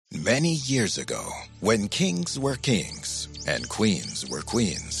Many years ago, when kings were kings and queens were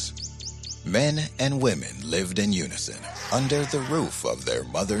queens, men and women lived in unison under the roof of their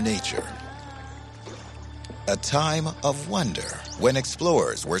Mother Nature. A time of wonder when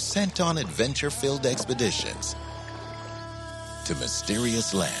explorers were sent on adventure-filled expeditions to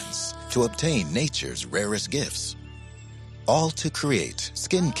mysterious lands to obtain nature's rarest gifts, all to create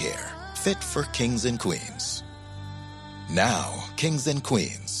skincare fit for kings and queens. Now, kings and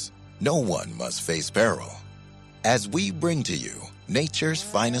queens, no one must face peril, as we bring to you nature's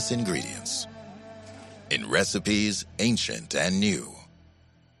finest ingredients. In recipes ancient and new,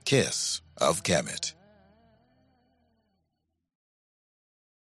 Kiss of Kemet.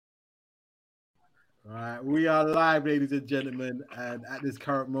 All right, we are live, ladies and gentlemen, and at this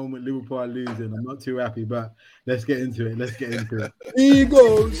current moment, Liverpool are losing. I'm not too happy, but let's get into it.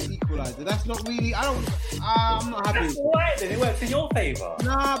 Egos. Equalizer. That's not really. I'm not happy. That's alright then. It works in your favour.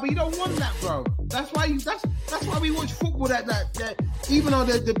 Nah, but you don't want that, bro. That's why we watch football. That even though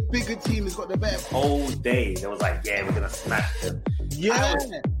the bigger team has got the better. Whole day, they was like, yeah, we're gonna smash them. Yeah.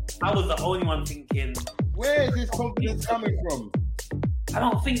 I was the only one thinking, Where is this confidence coming from? I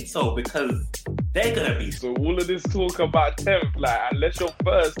don't think so, because they're gonna be. So all of this talk about 10th, like, unless you're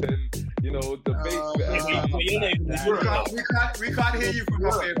first, then, you know, the We can't hear you from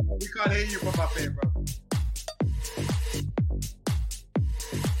up here. We can't hear you from up here, bro.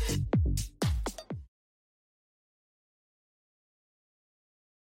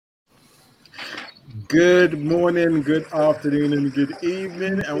 Good morning, good afternoon, and good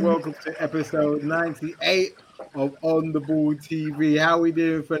evening, and welcome to episode 98 of On the Ball TV. How are we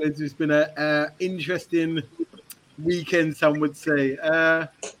doing, fellas? It's been an interesting weekend, some would say.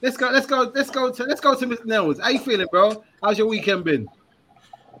 Let's go to Mr. Nels. How you feeling, bro? How's your weekend been?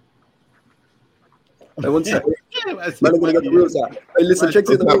 Hey, one second. Man, I'm gonna get the wheels out. Hey, listen, check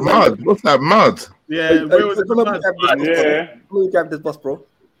it out. What's that mud? Yeah, Let me grab this bus, bro.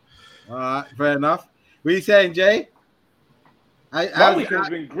 All right, fair enough. What are you saying, Jay? My weekend's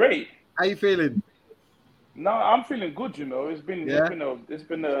been great. How you feeling? No, I'm feeling good. You know, it's been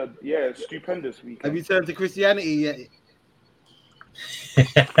a stupendous weekend. Have you turned to Christianity yet?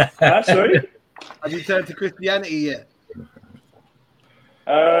 Sorry. Have you turned to Christianity yet?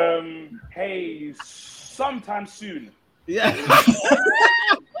 Hey, sometime soon. Yeah.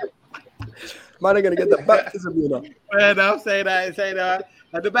 Man, I'm gonna get the baptism, you know. Fair enough. Say that.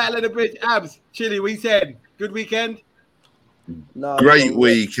 At the Battle of the Bridge, Abs, Chili, we said good weekend. Nah, Great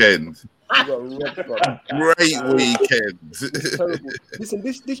weekend. Great weekend. Listen,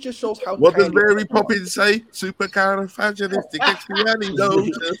 this just shows how. What does Mary Poppins say?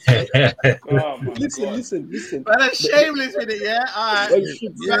 Supercalifragilisticexpialidocious. Listen. But that's shameless with it, yeah. All right.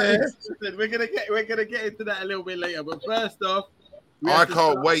 Yeah. Listen, we're gonna get into that a little bit later. But first off, I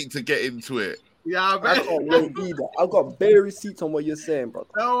can't wait to get into it. Yeah, I can't wait either. I've got bare receipts on what you're saying, bro.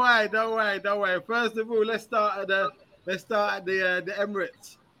 Don't worry. First of all, let's start at the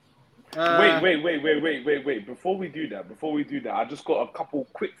Emirates. Wait. Before we do that, I just got a couple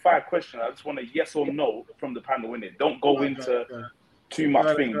quick fire questions. I just want a yes or no from the panel in it. Don't go into too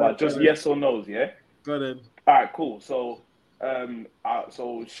much thing, but just yes or no's, yeah? Go ahead. All right, cool. So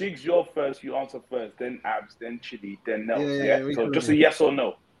Shigs, you're first, you answer first, then Abs, then Chili, then Nels, yeah? So just a yes or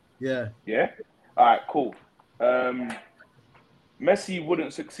no. Yeah. Yeah? All right, cool. Messi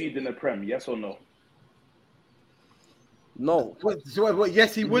wouldn't succeed in the Prem, yes or no? No. What?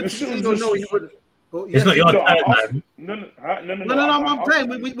 Yes, he would. No, he would. Oh, yes, it's not your turn, man. No. I'm playing.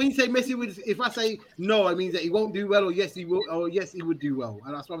 When you say Messi would, if I say no, it means that he won't do well, or yes, he will, or yes, he would do well,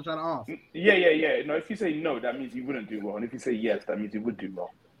 and that's what I'm trying to ask. Yeah. No, if you say no, that means he wouldn't do well, and if you say yes, that means he would do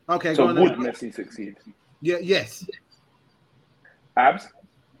well. Okay. So would Messi succeed? Yeah. Yes. Abs?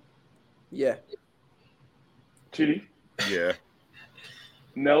 Yeah. Chili? Yeah.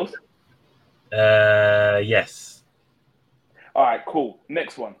 Nels? Yes. All right, cool.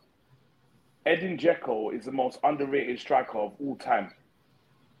 Next one. Edin Dzeko is the most underrated striker of all time.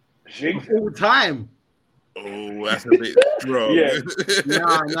 Shigs? All time? Oh, that's a bit strong. Yeah.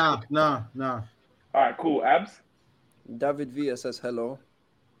 Nah. All right, cool. Abs? David Villa says hello.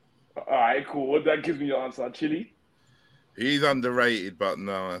 All right, cool. Well, that gives me your answer. Chili? He's underrated, but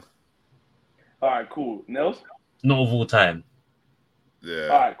no. All right, cool. Nels? Not of all time. Yeah.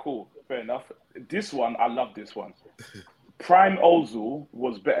 All right, cool. Fair enough. This one, I love this one. Prime Ozil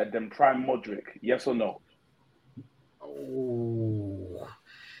was better than Prime Modric. Yes or no? Oh,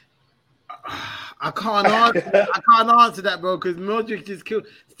 I can't answer that, bro, because Modric is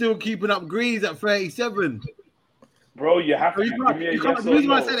still keeping up greens at 37. Bro, you have to give me a yes or no. The reason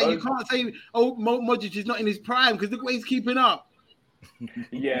why I say that, you can't say, Modric is not in his prime, because look what he's keeping up.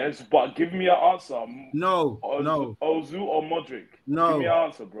 Yes, but give me an answer. No. Ozu or Modric? No. Give me an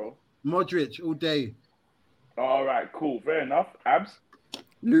answer, bro. Modric all day. All right, cool. Fair enough. Abs?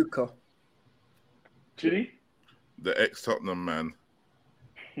 Luca. Chili? The ex-Tottenham man.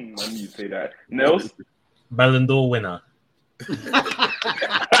 I knew you'd say that. Nels? Ballon d'Or winner.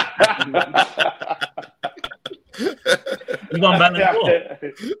 You won Ballon d'Or.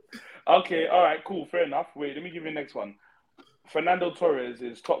 Okay, all right, cool. Fair enough. Wait, let me give you the next one. Fernando Torres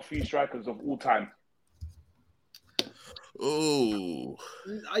is top 3 strikers of all time. Oh,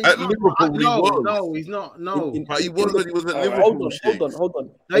 at Liverpool, he was. No, he's not. No, but he was when he was at All right. Liverpool. Hold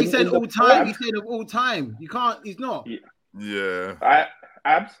on. no, he said all time. He said of all time. You can't. He's not. Yeah.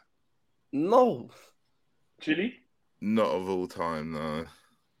 Abs? No. Chili? Not of all time, no.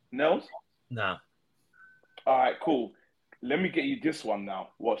 Nels? Nah. All right, cool. Let me get you this one now.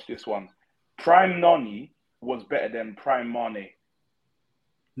 Watch this one. Prime Nani was better than Prime Mane.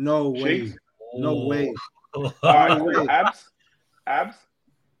 No way. Jigs? No way. All right, No cool. way. Abs?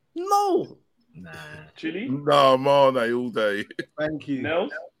 No. Nah. Chili? No, Mane all day. Thank you.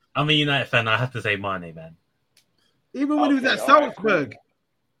 Nels? I'm a United fan. I have to say Mane, man. Even when he was at Okay, all right, Salzburg.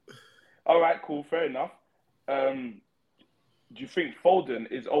 All right, cool. Fair enough. Do you think Foden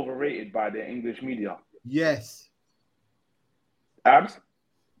is overrated by the English media? Yes. Abs?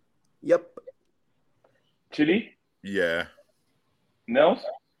 Yep. Chili? Yeah. Nels?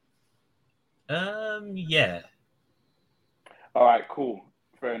 Yeah. All right, cool.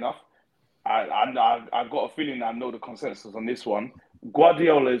 Fair enough. I've got a feeling I know the consensus on this one.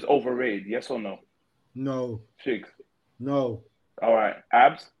 Guardiola is overrated, yes or no? No. Shigs? No. All right.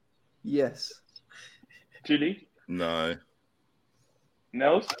 Abs? Yes. Chili? No.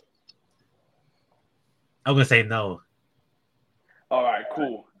 Nels? I'm gonna say no. All right,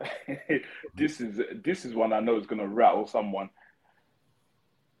 cool. This is one I know is gonna rattle someone.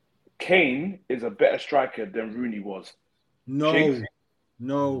 Kane is a better striker than Rooney was. No. Jigs?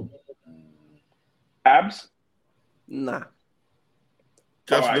 No. Abs? Nah.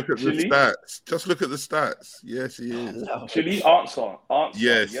 Just All right, look at Chili? the stats. Just look at the stats. Yes, he is. No. Chili, answer.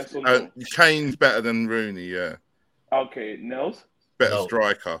 Yes. or no? Kane's better than Rooney, yeah. Okay, Nels? Better No.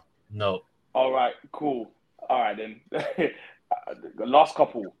 striker. No. All right, cool. All right, then. The last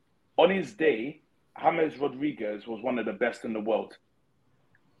couple. On his day, James Rodriguez was one of the best in the world.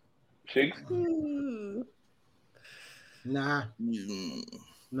 Shigs? Nah. Mm.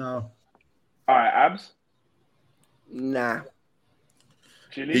 No. All right, Abs? Nah.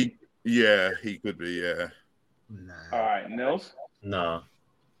 Chili? He could be, yeah. Nah. All right, Nils? No.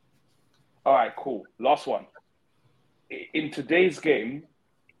 All right, cool. Last one. In today's game,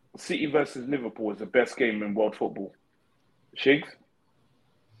 City versus Liverpool is the best game in world football. Shigs?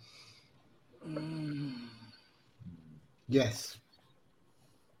 Yes.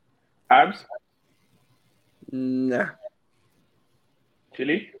 Abs? Nah.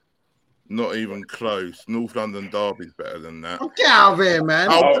 Chili? Not even close. North London Derby's better than that. Get out of here, man.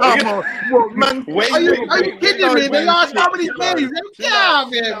 Oh, come on. What, man? Wait, Are you kidding me? The last how many games? Get out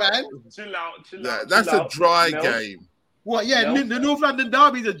of here, man. Chill out. That's a dry Nels? game. What? Yeah, No. the North London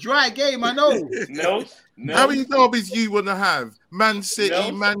Derby's a dry game. I know. Nels? How many derbies you want to have? Man City,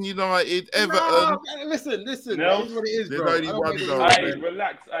 Nels? Man United, Everton. No, listen. Nels? That is what it is, There's bro. only I don't one get it derby. wrong, Hey, man.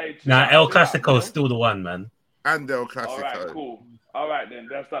 relax. Hey, chill Nah, out, El chill out, Clasico's Nels. still the one, man. And El All right, Clasico. cool. All right, then.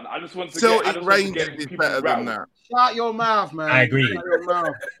 That's done. I just want to Celtic get Rangers is people better than rattled. that. Shut your mouth, man. I agree. Shut your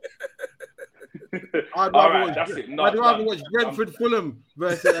mouth. I'd All rather right, watch. that's it. No, I'd rather done. watch Brentford Fulham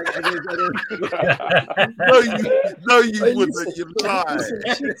versus. No, you Hey, wouldn't. listen, You'd lie.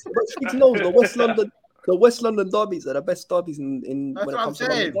 But Chicks knows the West London derbies are the best derbies in That's when it what comes I'm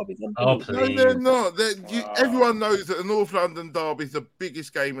to saying. London derbies. Oh, No, please. they're not. Everyone knows that the North London Derby is the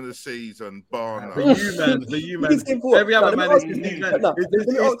biggest game of the season, bar none. The you man. Biggest game for- Every other Nah, man let is me to ask see you- man. nah, let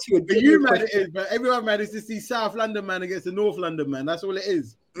me ask you a The you genuine man it question. is, but every other man is to see South London man against the North London man. That's all it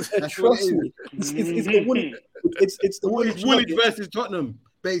is. That's what it Trust is. me, it's the Woolwich. It's the Woolwich Woolwich Nuggets. versus Tottenham,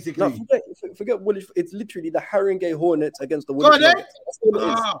 basically. No, forget Woolwich. It's literally the Haringey Hornets against the Go on, Woolwich then. Nuggets. That's all it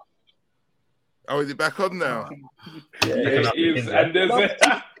is. Ah, Oh, is it back on now? Yeah. It is, and there's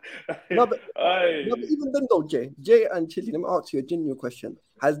No, but Aye. even then though, Jay and Chili, let me ask you a genuine question.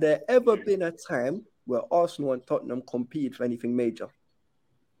 Has there ever been a time where Arsenal and Tottenham competed for anything major?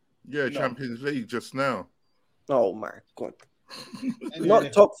 Yeah, Champions League just now. Oh my God.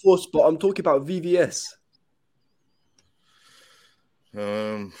 Not top four spot, I'm talking about VVS.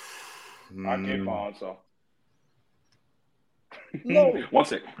 I gave my answer. No, One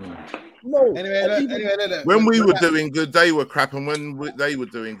sec. no. Anyway, look. When we were doing good, they were crap, and when they were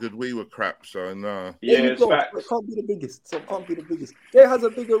doing good, we were crap. So no. Yeah, There you it's go. facts. It can't be the biggest. So it can't be the biggest. Jay has a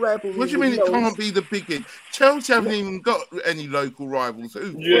bigger rivalry. What do you with mean it Knowles. can't be the biggest? Chelsea haven't even got any local rivals.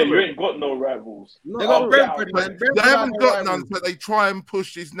 Who? Yeah, you Fulham. ain't got no rivals. No, They got Oh, Brentford, yeah. man. They haven't got rivals. none, but they try and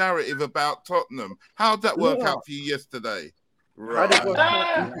push this narrative about Tottenham. How'd that work Yeah. out for you yesterday? How did it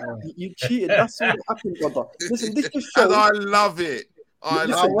Right. work? You cheated. That's all that happened, brother. Listen, this just And shows. I love it. I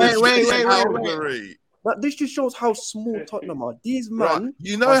Listen, love wait, this wait, wait. Calvary. This just shows how small Tottenham are. These Right. man.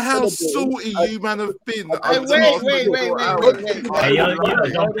 You know are how celebrating- salty you man have been. Hey, over the wait. last 24 hours. Hey, you're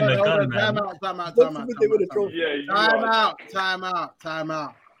jumping the gun, man. Time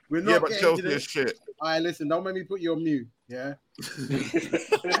out. We're Yeah, not but getting Chelsea to is this. shit. All right, listen, don't make me put you on mute, yeah?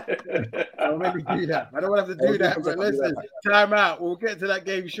 Don't make me do that. I don't want to have to do that, but listen, time out. We'll get to that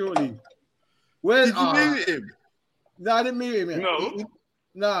game shortly. Where's Did you mute him? No, I didn't mute him yet. No.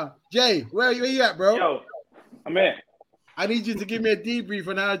 Nah. Jay, where you at, bro? Yo, I'm here. I need you to give me a debrief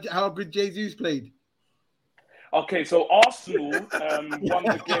on how good Jesus played. Okay, so Arsenal won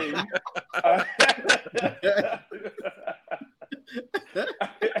the game.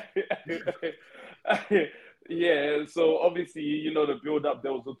 Yeah, so obviously, you know, the build-up,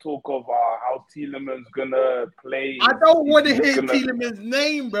 there was a talk of how Tielemans gonna play. I don't want to He's hear gonna- Tielemans'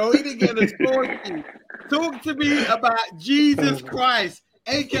 name, bro. He didn't get a score sheet. Talk to me about Jesus Christ,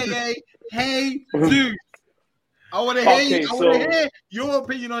 aka Hey Zeus. I want to Okay, hear your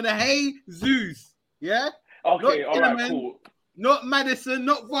opinion on the Hey Zeus. Yeah, Okay, Not all right, Tielemans. cool. not Madison,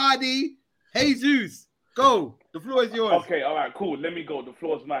 not Vardy. Hey Zeus, go. The floor is yours. Okay, all right, cool. Let me go. The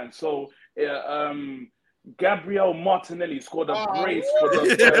floor's mine. So, Gabriel Martinelli scored a brace for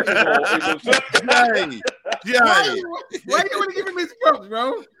the first goal. It Jay, Why Jay, you want to give him his props,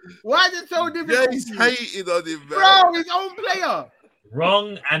 bro? Why is it so difficult? Jay's for you? hating on him, man. Bro, his own player.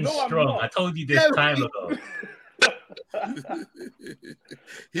 Wrong and No, I'm strong. not. I told you this Yeah, time he- ago.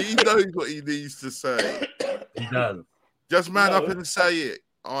 He knows what he needs to say. He does. Just man No. up and say it.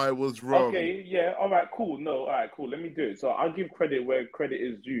 I was wrong. Okay, yeah, all right, cool. No, all right, cool. Let me do it. So I'll give credit where credit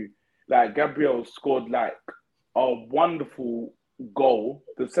is due. Like Gabriel scored like a wonderful goal.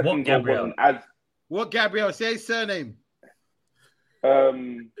 The second What goal Gabriel? wasn't as What, Gabriel? Say his surname.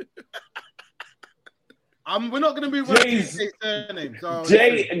 We're not going to move on to Jay's- his surname. So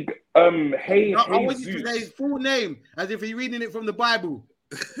Jay Hey no, I want you to Jesus. say his full name as if you're reading it from the Bible.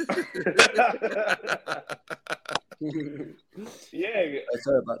 Yeah,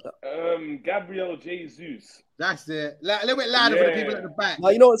 Sorry about that. Gabriel Jesus. That's it. A little bit louder for the Yeah. people at the back. Now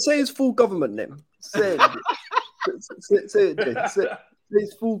you know what? Say his full government name. Say it. say it. Jay. Say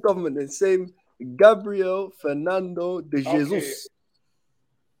his full government name. Say Gabriel Fernando de Jesus.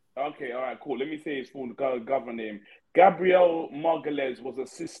 Okay, all right, cool. Let me say his full government name. Gabriel Margalez was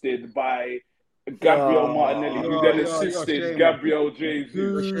assisted by Gabriel Oh, Martinelli, who you're- then you're assisted shameless. Gabriel Jesus.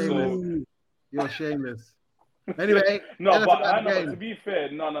 You're So, shameless. You're shameless. Anyway, no, tell us but about I the know. game. To be fair,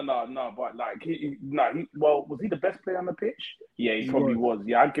 no. But like, well, was he the best player on the pitch? Yeah, he probably was.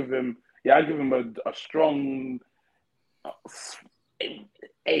 Yeah, I give him a strong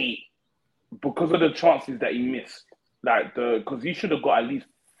 8 because of the chances that he missed. Like because he should have got at least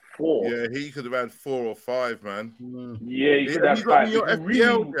 4. Yeah, he could have had 4 or 5, man. Yeah, he could Have have you got me five. your If you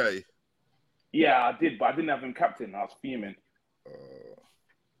FPL, really- Jay? Yeah, I did, but I didn't have him captain. I was fuming.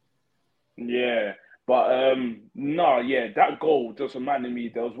 Yeah, but that goal just reminded me.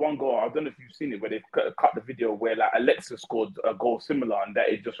 There was one goal, I don't know if you've seen it, where they cut the video where like Alexa scored a goal similar, and that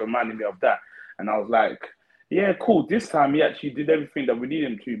it just reminded me of that. And I was like, yeah, cool. This time he actually did everything that we need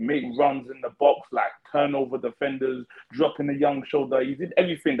him to: make runs in the box, like turn over defenders, drop in the young shoulder. He did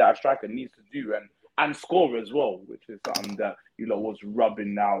everything that a striker needs to do, and score as well, which is something that was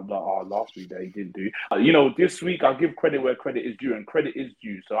rubbing now last week that he didn't do. This week I'll give credit where credit is due, and credit is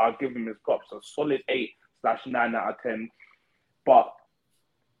due. So I'll give him his props. A solid 8/9 out of 10. But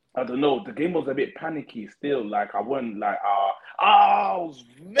I don't know. The game was a bit panicky still. Like I wasn't like I was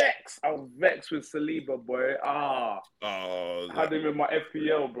vexed. I was vexed with Saliba, boy. I had him in my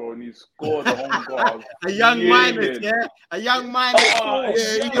FPL, bro, and he scored the home goal. A young minus, fuming. yeah? A young minus.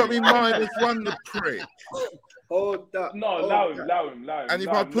 Yeah, you got me -1, the prick. Hold that. No, allow him. And if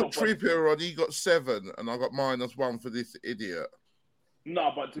I put Trippier on, he got 7, and I got -1 for this idiot.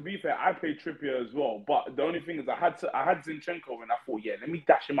 No, but to be fair, I played Trippier as well. But the only thing is, I had Zinchenko, and I thought, yeah, let me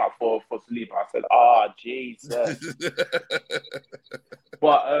dash him out for Saliba. I said, Jesus.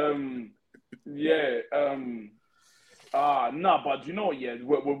 But No, but you know what? Yeah,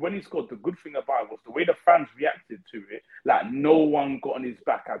 when he scored, the good thing about it was the way the fans reacted to it. Like no one got on his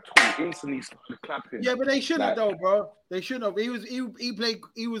back at all. Instantly started clapping. Yeah, but they shouldn't Like- though, bro. They shouldn't have.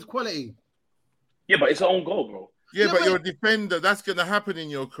 He was quality. Yeah, but it's an own goal, bro. Yeah, Yeah, but but- you're a defender. That's going to happen in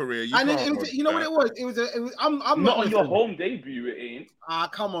your career. And then can't it was, dodge you know that. what it was? It was. I'm Not not on your listen. home debut, it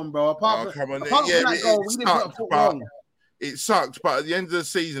ain't. Come on, bro. Apart Come on. from Yeah, that goal, it we didn't put a sucked, foot but wrong. it sucked. But at the end of the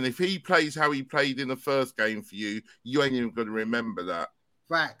season, if he plays how he played in the first game for you, you ain't even going to remember that.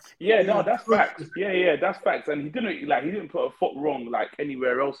 Facts. Yeah, no, that's facts. Yeah, that's facts. And he didn't put a foot wrong like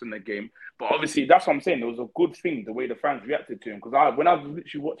anywhere else in the game. But obviously, that's what I'm saying. It was a good thing the way the fans reacted to him. Because when I was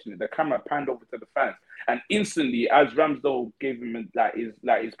literally watching it, the camera panned over to the fans, and instantly, as Ramsdale gave him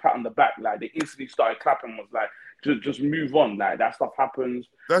his pat on the back, like they instantly started clapping. Was like, just move on. Like that stuff happens.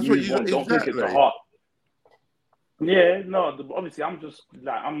 That's what Move you on. Don't take it to exactly. heart. Yeah, no. Obviously, I'm just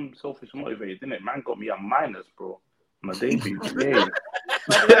like I'm selfish motivated, innit? Man got me a minus, bro. My debut. Yeah.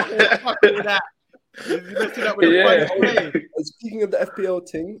 Fuck all that. You messed it up with Yeah. a funny way. And speaking of the FPL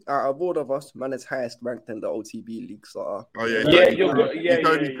thing, out of all of us, man is highest ranked in the OTB league. So Oh yeah, Yeah, it's you're only- good. Yeah, it's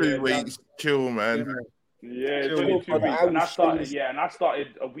only yeah, 2 yeah, weeks. Chill, man. Yeah, it's Chill, only 2 brother. weeks, I and I was started. shameless. Yeah, and I started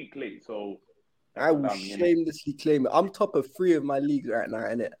a week late, so I will Damn, you know. shamelessly claim it. I'm top of 3 of my leagues right now,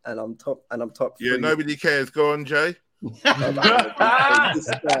 innit? And I'm top 3. Yeah, nobody cares. Go on, Jay. This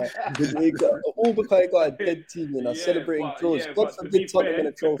guy, all because I got a dead team and I'm celebrating draws. God but to forbid be Tottenham fair, win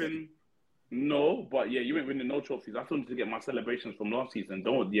a trophy. flipping- No, but yeah, you ain't winning no trophies. I wanted to get my celebrations from last season.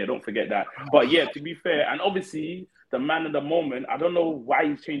 Don't forget that. But yeah, to be fair, and obviously the man of the moment, I don't know why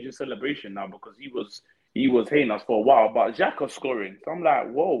he's changed his celebration now because he was hating us for a while. But Xhaka's scoring, so I'm like,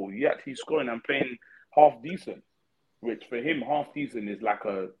 whoa, you actually scoring and playing half decent, which for him half decent is like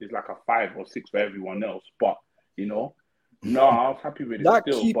a 5 or 6 for everyone else. But you know, no, I was happy with it That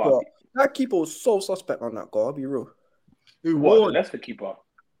still. keeper, that keeper was so suspect on that goal. I'll be real. Who But what, the Ward? Leicester keeper?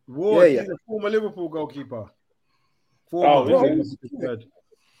 Ward, Yeah. he's a former Liverpool goalkeeper. Oh, Former. is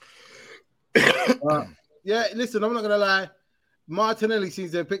Yeah, listen, I'm not gonna lie. Martinelli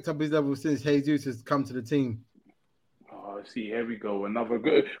seems to have picked up his level since Jesus has come to the team. Oh, see, here we go. Another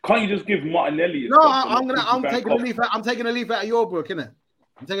good. Can't you just give Martinelli? No, I'm taking a leaf out. I'm taking a leaf out of your book, innit?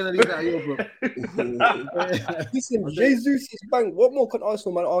 I'm taking a leaf out of your book. Listen, Jesus is bang. What more can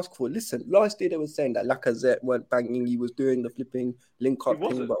Arsenal man ask for? Listen, last year they were saying that Lacazette weren't banging. He was doing the flipping link up He thing,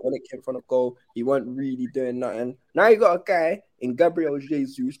 wasn't. but when it came from a goal, he weren't really doing nothing. Now you got a guy in Gabriel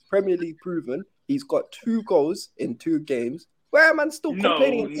Jesus, Premier League proven. He's got 2 goals in 2 games. Where man still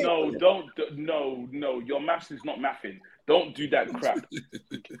complaining? No. Your maths is not mathing. Don't do that crap.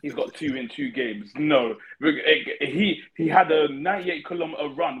 He's got 2 in 2 games. No, he had a 98-kilometer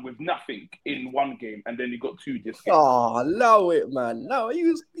run with nothing in 1 game, and then he got 2 this game. Oh, allow it, man. No, he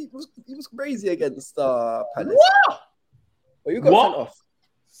was crazy against Palace. What? Oh, you got What? sent off. Who got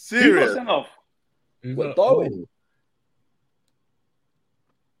Serious. sent off? What, Darwin?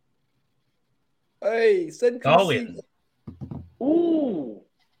 Hey, send Darwin. Ooh.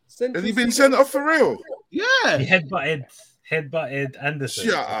 Has he been sent off for real? Yeah. He headbutted Anderson.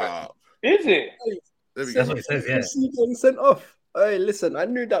 Shut up. Is it? There we That's go. what it says, yeah. Getting sent off. Hey, listen, I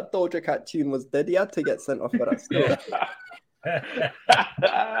knew that Doja Cat tune was dead. He had to get sent off for that stuff.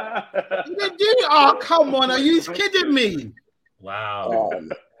 You didn't do it? Oh, come on. Are you kidding me? Wow.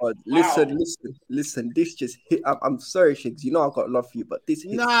 God. Listen. This just hit. I'm sorry, Shigs. You know I've got love for you, but this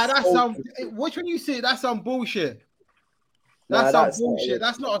hit. Nah, that's so some. good. Which one you say? That's some bullshit. Nah, That's that's some not bullshit. it.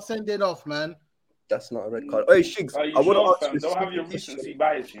 That's not a send it off, man. That's not a red card. Hey, Shigs, You I want sure, to ask fam? you. Don't have your a question. recency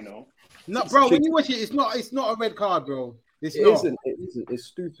bias, you know. No, bro. When you watch it, it's not a red card, bro. It's It not. isn't. It isn't. It's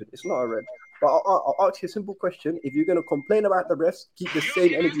stupid. It's not a red. But I'll ask you a simple question. If you're gonna complain about the refs, keep the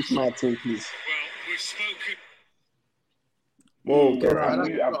same energy for my team, please. Whoa, get right. out.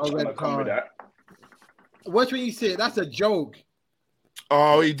 That's I'm not a gonna red come with card. that. Watch when you see it. That's a joke.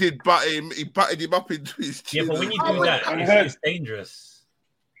 Oh, he did butt him. He butted him up into his Yeah, chin. but when you Oh, do that, I it's dangerous.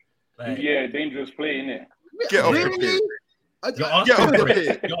 Like, Yeah, dangerous play, innit? Get off the Really? pitch. I- You're I- asking Get off for the it.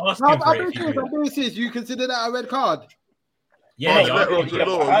 pitch. You're No, asking I'm for it. being if you serious. do I'm it. being serious. You consider that a red card? Yeah, Oh, you're the better asking of for the it.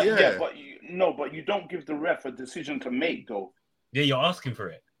 law. yeah. but you don't give the ref a decision to make, though. Yeah, you're asking for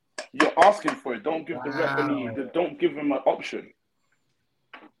it. You're asking for it. Don't give the ref any. Wow. Don't give him an option.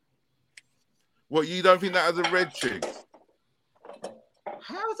 What, you don't think that was a red chick?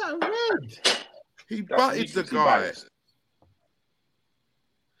 How's that red? He That's butted the recency guy. bias.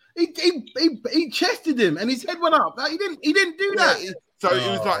 He chested him and his head went up. Like, he didn't do Yeah, that. so it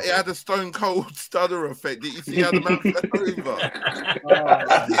was like it had a stone cold stutter effect. Did you see how the man fell over?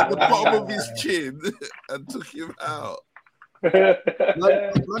 Oh, Hit the bottom of his chin and took him out. Man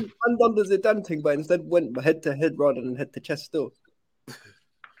done the Zidane thing, but instead went head to head rather than head to chest still.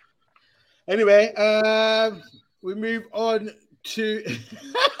 Anyway, we move on to.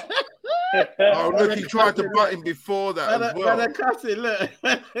 Oh, look, he tried to butt him before that as well.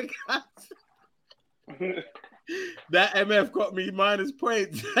 Look. That MF got me minus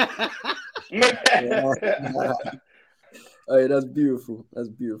points. Oh, that's beautiful. That's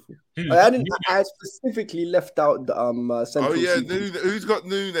beautiful. Dude, I specifically left out the central. Oh yeah, sequence. who's got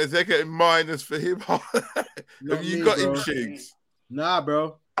Nunes? They're getting minus for him. Have you me, got bro. him, Shigs? Nah,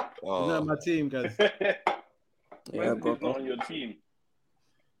 bro. He's Oh. not my team, guys. Yeah, bro. Not on your team.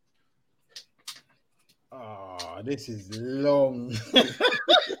 Oh, this is long.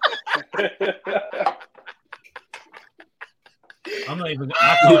 I'm not even.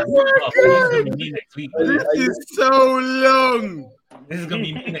 I can't. This is gonna be me next week. This is so long. This is gonna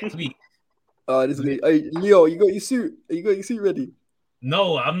be me next week. Oh, this is good. Hey, Leo, you got your suit? You got your suit ready?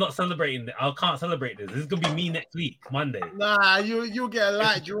 No, I'm not celebrating. I can't celebrate this. This is gonna be me next week, Monday. Nah, you'll get a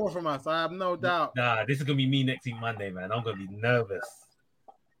light draw from us. I have no doubt. Nah, this is gonna be me next week, Monday, man. I'm gonna be nervous.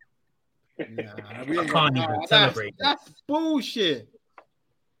 Nah, we I ain't can't gonna- even celebrate. That's bullshit.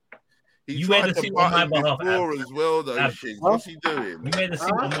 He You tried made to the suit butt on my him behalf, before as well, though, Ab. Shigs. What's he doing? You made a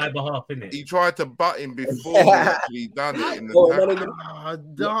suit on my behalf, innit? He tried to butt him before he actually done it in the Oh, tackle. no, no, no. Oh,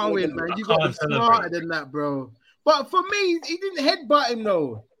 Darwin, man, you I got to be can't smarter celebrate. than that, bro. But for me, he didn't headbutt him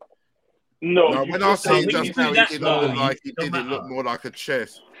though. No, No, you when I just- see when just you do now, he that, did though, look like he it don't did it look matter. more like a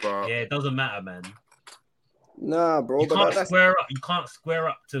chest. But Yeah, it doesn't matter, man. Nah, bro. You But can't that's square up. You can't square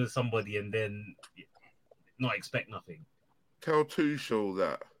up to somebody and then not expect nothing. tell Tuchel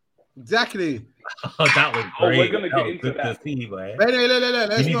that. Exactly. Oh, that was Oh, we're great. gonna That get was into good that. to see, boy. But anyway, You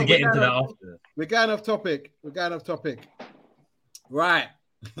let's need not to get into that after. We're going off topic. Right.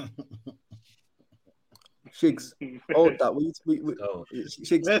 Shigs. Hold that. We Oh,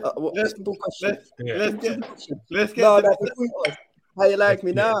 Shigs. Let's- Simple question. let's- yeah. Let's get No, to no, the, before you ask, how you like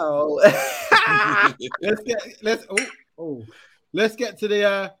me now? let's get to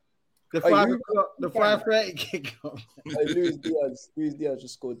the Hey, 5 you- o'clock, the 5:30 kickoff. Hey, Luis Diaz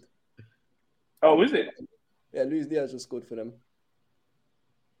just scored. Oh, is it? Yeah, Luis Diaz just scored for them.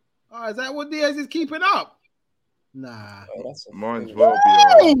 Oh, is that what Diaz is keeping up? Nah. Oh, that's Might as well be.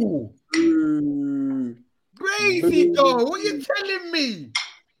 Oh, Ooh. crazy though. What you telling me?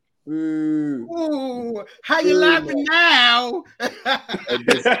 Ooh. Oh, how you laughing now?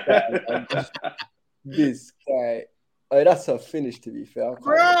 This guy. Oh, that's a finish, to be fair. I can't-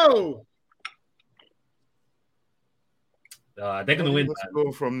 Bro, They're gonna win. Let's Man.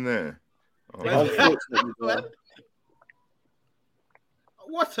 go from there. Oh, Yeah. Unfortunately, bro.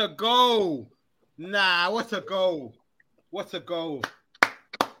 what a goal. Nah, what a goal. What a goal.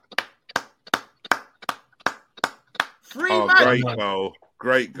 Free Oh, man. great goal.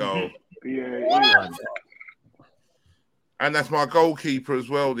 Great goal. Yeah. And that's my goalkeeper as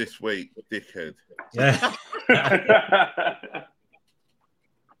well this week, dickhead. Yeah.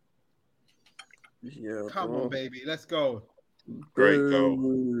 Yeah, Come bro. on, baby. Let's go. Great goal.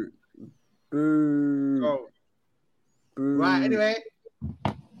 Boo. Boo. Go. Boo. Right, anyway.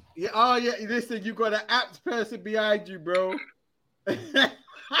 Yeah, oh yeah, listen, you got an apt person behind you, bro.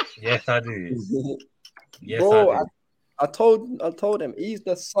 Yes, I do. Yes, Bro, I do. I told him he's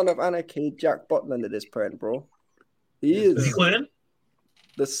the son of Anarchy, Jack Butland at this point, bro. He Is he is calling him?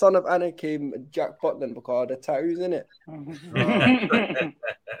 the son of Anarchy, Jack Butland, because of the tattoos in it.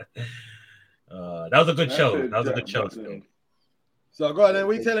 That was a good show. That was a good show. Still. So go on then.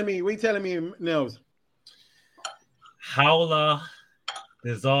 We telling me, Nils. Howler,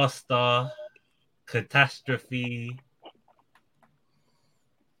 disaster, catastrophe,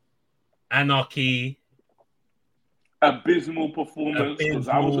 anarchy. Abysmal performance. 'Cause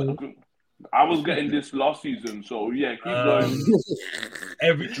I was getting this last season, so yeah, keep going.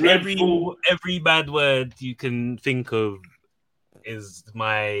 Every bad word you can think of is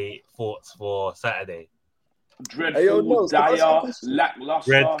my thoughts for Saturday. Dreadful, Hey, yo, no, so that's dire, my-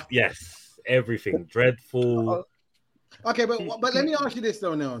 lackluster. Yes, everything dreadful. Okay, but let me ask you this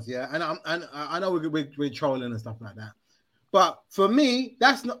though, Nils. Yeah, and I know we're trolling and stuff like that, but for me,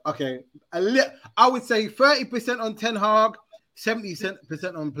 that's not okay. I would say 30% on Ten Hag,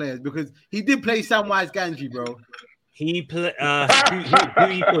 70% on players because he did play Samwise Ganji, bro. He play. Who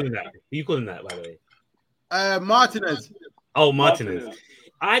are you calling that? Who you calling that, by the way? Martinez. Oh, Martinez.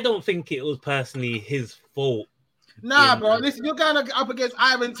 I don't think it was personally his fault. Nah, bro. Listen, you're going up against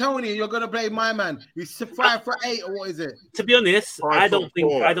Ivan Toney. You're gonna play my man. He's 5'8" or what is it? To be honest, I don't think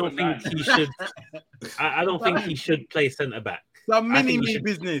 5'4". he should. I don't think he should play centre back. Some I think mini he should-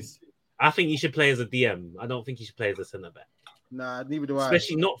 business. I think he should play as a DM. I don't think he should play as a centre back. Nah, neither do I.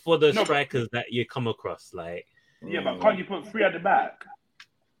 Especially not for the No, but- strikers that you come across. Like Yeah, but can't you put 3 at the back?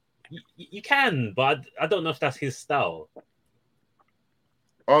 you can, but I don't know if that's his style.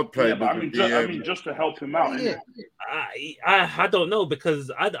 I'd play Yeah, but with the I mean, just to help him out. Yeah. innit? I don't know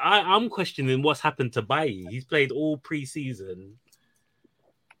because I'm questioning what's happened to Bailly. He's played all pre-season.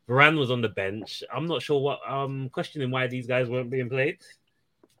 Varane was on the bench. I'm not sure what. I'm questioning why these guys weren't being played.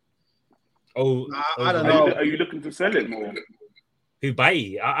 I don't know. Are you looking to sell him or? Who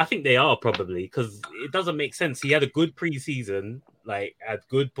Bailly? I think they are probably because it doesn't make sense. He had a good pre-season, like had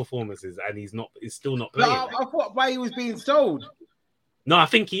good performances, and he's still not But playing. I thought Bailly was being sold. No, I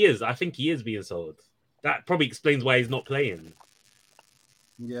think he is. I think he is being sold. That probably explains why he's not playing.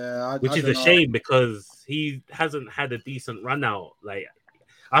 Yeah, Which is a shame because he hasn't had a decent run out. Like,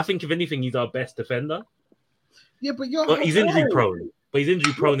 I think if anything, he's our best defender. Yeah, but He's injury prone. But he's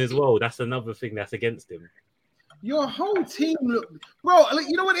injury prone as well. That's another thing that's against him. Your whole team look, bro. Like,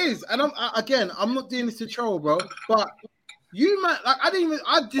 you know what it is, and I'm not doing this to troll, bro. But you man, like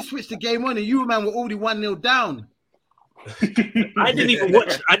I just switched the game on, and you man were already 1-0 down. I didn't even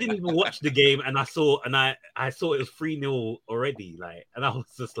watch the game, and I saw it was 3-0 already. Like, and I was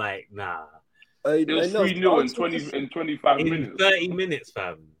just like, nah. It was 3-0 in 25 in minutes. 30 minutes,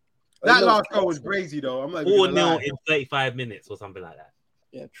 fam. That last goal was crazy, though. I'm not 4-0 in 35 minutes or something like that.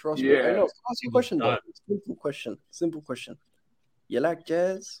 Yeah, trust me. Yeah. I know. Ask you a question, though. Simple question. You like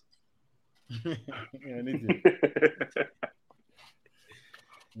jazz? Yeah,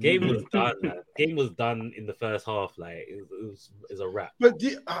 Game was done. Man. Game was done in the first half. Like it was a wrap. But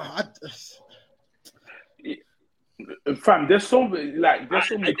fam, there's so many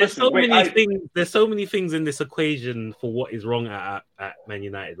things. There's so many things in this equation for what is wrong at Man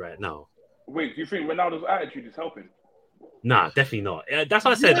United right now. Wait, do you think Ronaldo's attitude is helping? Nah, definitely not. That's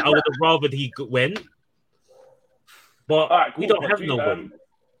what I said. I would have rather he went, but Alright, we cool, don't have nobody.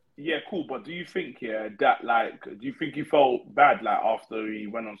 Yeah, cool. But do you think that do you think he felt bad like after he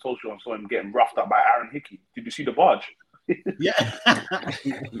went on social and saw him getting roughed up by Aaron Hickey? Did you see the barge? yeah.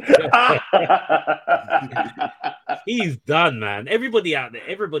 He's done, man. Everybody out there,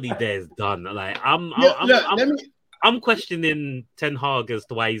 everybody there is done. Like I'm questioning Ten Hag as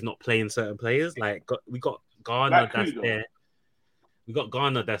to why he's not playing certain players. Like we got Garner that's there. We got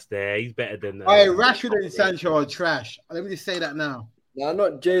Garner that's there. He's better than. Rashford and Sancho are trash. Let me just say that now. Nah,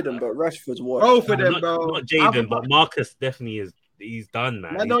 not Jaden, but Rashford's what? Both of them, bro. Not Jaden, but Marcus definitely is. He's done,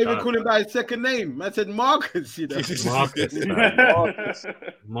 man. I don't even call him by his second name. I said Marcus. You know, Marcus. Man.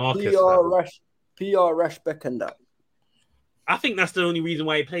 Marcus. PR Rash Beckender. I think that's the only reason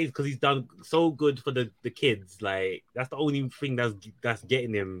why he plays because he's done so good for the kids. Like that's the only thing that's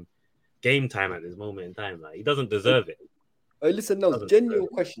getting him game time at this moment in time. Like he doesn't deserve it. Oh, listen, no, genuine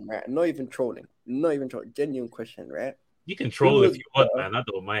question, right? Not even trolling. Genuine question, right? You can troll if you want, man. I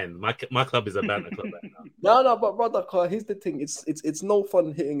don't mind. My club is a banter club right now. No, but brother, here's the thing. It's no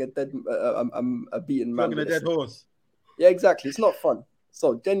fun hitting a beaten man. a dead horse. Yeah, exactly. It's not fun.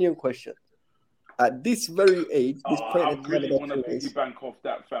 So, genuine question. At this very age, I really want to piggyback off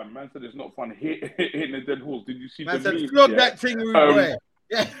that, fam. Man said it's not fun hitting a dead horse. Did you see the memes? Flog that thing, Uruguay.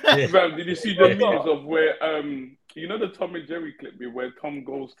 Fam, did you see the memes of where you know the Tom and Jerry clip where Tom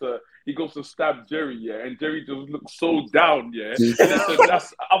goes to stab Jerry, and Jerry just looks so down, and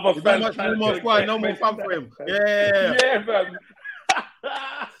that's other fans. No more fun for him. Yeah, fam.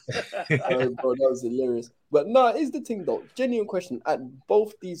 Bro, that was hilarious. But no, here's the thing though. Genuine question. At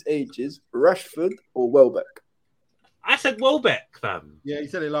both these ages, Rashford or Welbeck? I said Welbeck, fam. Yeah, he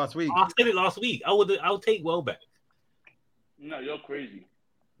said it last week. I said it last week. I'll take Welbeck. No, you're crazy.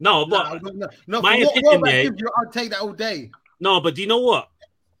 No, but no. My opinion, I'll take that all day. No, but do you know what?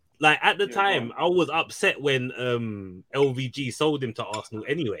 Like at the time, I was upset when LVG sold him to Arsenal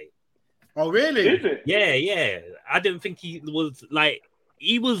anyway. Oh, really? Is it? Yeah. I didn't think he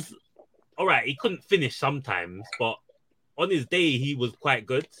was all right. He couldn't finish sometimes, but on his day, he was quite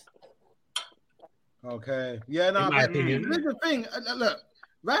good. Okay. Yeah, no, in my opinion. Here's the thing. Look,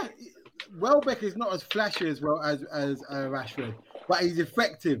 Welbeck is not as flashy as Rashford, but he's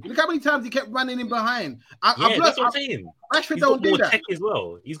effective. Look how many times he kept running in behind. That's what I'm saying. Rashford don't do that. Tech as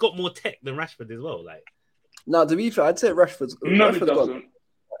well. He's got more tech than Rashford as well. Like, now to be fair, I'd say Rashford's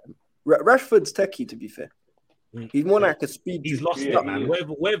techie. To be fair, he's more like a speed. He's lost it, man.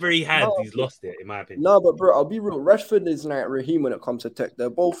 Whatever he had, he's lost it, in my opinion. No, but bro, I'll be real. Rashford is like Raheem when it comes to tech. They're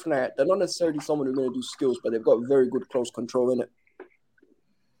both like they're not necessarily someone who's going to do skills, but they've got very good close control in it.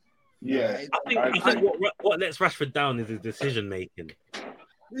 Yeah, I think what lets Rashford down is his decision making.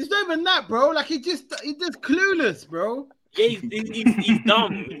 It's not even that, bro. Like he's just clueless, bro. Yeah, he's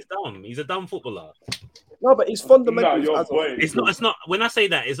dumb. He's dumb. He's a dumb footballer. No, but his fundamentals. No, your boy. It's not. When I say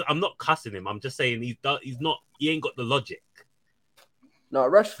that, I'm not cussing him. I'm just saying he's not. He ain't got the logic. No,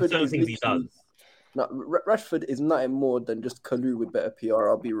 Rashford Certain is things he does. No, Rashford is nothing more than just Kalou with better PR.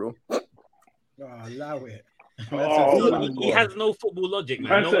 I'll be real. Allow it. He has no football logic, man.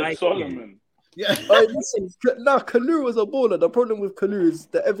 Man No said IQ. Solomon. Yeah. Listen, Kalou was a baller. The problem with Kalou is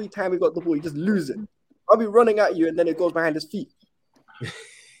that every time he got the ball, he just lose it. I'll be running at you, and then it goes behind his feet.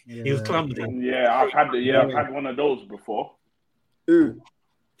 He was clumsy. Yeah, I've had one of those before. Who?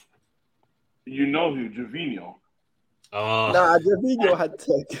 You know who? Jorginho. Oh. Nah, Jorginho had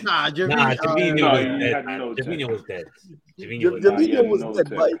tech. Jorginho was dead. Jorginho was dead,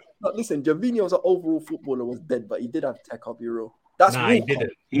 but listen, Jorginho's overall footballer was dead, but he did have tech. I'll be real. That's he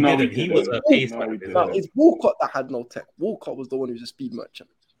didn't. He was a pace man. It's Walcott that had no tech. Walcott was the one who's a speed merchant.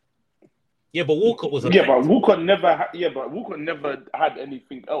 Yeah, but Walcott was. But Walcott never had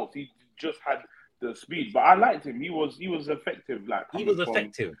anything else. He just had the speed. But I liked him. He was effective. Like he was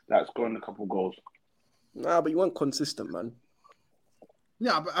effective. Like scoring a couple goals. Nah, but you weren't consistent, man.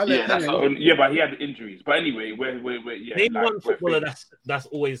 Yeah, but but he had injuries. But anyway, name one footballer that's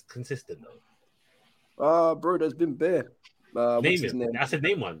always consistent though. Bro, there's been bare. What's his name? I said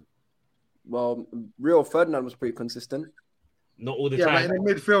name one. Well, Rio Ferdinand was pretty consistent. Not all the time. Yeah, but in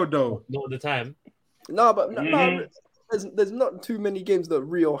the midfield though. Not all the time. No, but no, there's not too many games that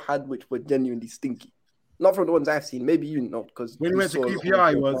Rio had which were genuinely stinky. Not from the ones I've seen. Maybe you know because when he went to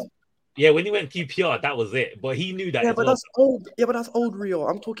QPR, he was. Yeah, when he went QPR, that was it. But he knew that. Yeah, but that's old. Yeah, but that's old Rio.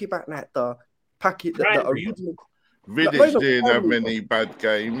 I'm talking about like the packet, the original. Vidic didn't have many bad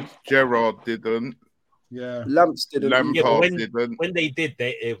games. Gerrard didn't. Yeah, Lamps didn't. Lampard didn't. When they did,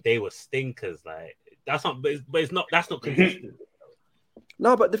 they were stinkers. Like that's not. But it's not. That's not consistent.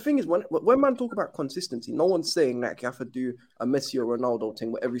 No, but the thing is, when man talk about consistency, no one's saying that you have to do a Messi or Ronaldo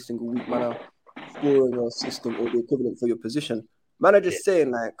thing where every single week man are scoring a system or the equivalent for your position. Man are just saying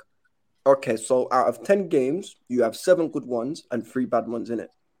like, okay, so out of 10 games, you have 7 good ones and 3 bad ones in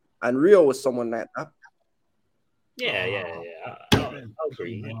it. And Rio was someone like that. Yeah. I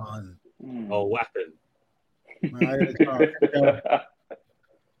agree. Oh, what happened?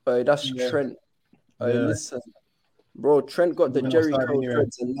 That's Trent. Listen. Bro, Trent got the Jerry Cole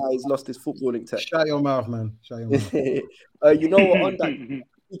threads and now he's lost his footballing tech. Shut your mouth, man. Shut your mouth. You know what? On that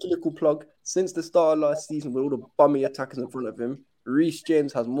little plug, since the start of last season with all the bummy attackers in front of him, Reece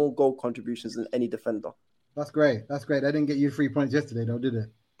James has more goal contributions than any defender. That's great. They didn't get you 3 points yesterday, though, did it?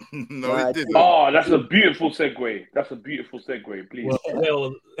 No, it didn't. Oh, that's a beautiful segue. Please.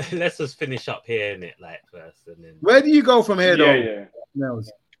 Well, let's just finish up here, innit? Like first, and then. Where do you go from here, though? Yeah.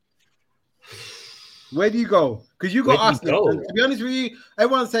 Nels? Where do you go? Because you got Arsenal. To be honest with you,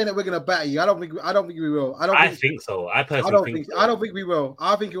 everyone's saying that we're gonna batter you. I don't think we will. I think so. I personally think so. I don't think we will.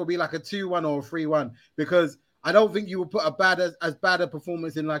 I think it will be like a 2-1 or a 3-1 because I don't think you will put as bad a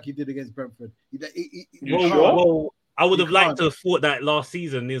performance in like you did against Brentford. Well, I would have liked to have fought that last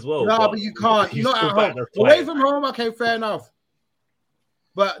season as well. No, but you can't. You're not at home. Away from home, okay, fair enough.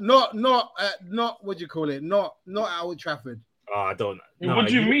 But not what do you call it? Not at Old Trafford. Oh, I don't know. No, what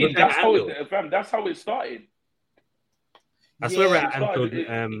do you mean? That's how it started. I swear we're at Anfield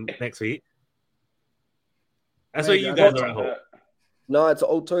next week. That's where you guys are at home. No, it's an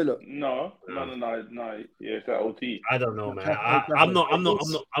old toilet. No. Yeah, it's that OT. I don't know, man.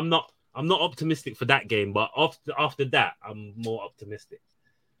 I'm not optimistic for that game, but after that, I'm more optimistic.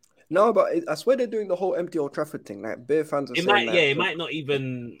 No, but I swear they're doing the whole empty Old Trafford thing. Like beer fans are saying that. It might not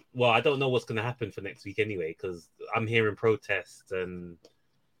even. Well, I don't know what's going to happen for next week anyway, because I'm hearing protests and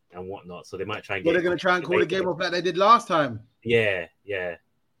whatnot. So they might try and. They're going to try and call the game off like they did last time. Yeah.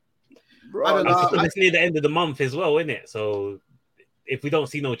 Bro, I don't know. It's near the end of the month as well, isn't it? So if we don't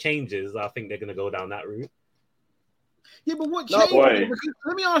see no changes, I think they're going to go down that route. Yeah, but what changes?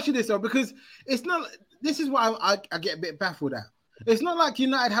 Let me ask you this though, because it's not. This is what I get a bit baffled at. It's not like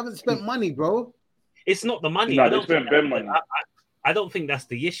United haven't spent money, bro. It's not the money. No, they spent money. I don't think that's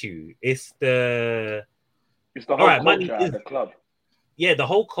the issue. It's the whole culture at the club. Yeah, the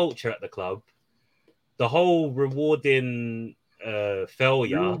whole culture at the club, the whole rewarding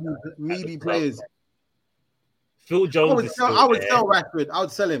failure. Needy players. Phil Jones. I would sell Rashford. I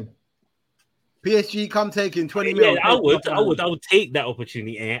would sell him. PSG come taking 20 million. Yeah, I would take that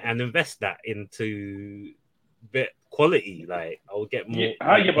opportunity and invest that into bit quality. Like I would get more.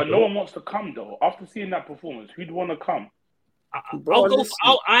 Yeah, but no one wants to come though. After seeing that performance, who'd want to come?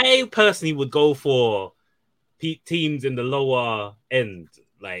 I personally would go for teams in the lower end,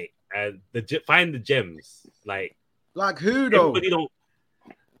 like find the gems. Like who though?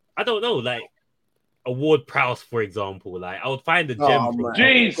 I don't know. Like a Ward Prowse, for example. Like I would find a gem. Man.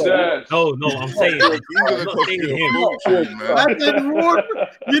 Jesus. No, I'm saying. I'm not saying him.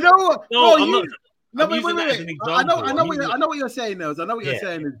 You know what? No, bro, I'm not. No, I'm wait. using that as an I know example. what you're saying, Nels. I know what you're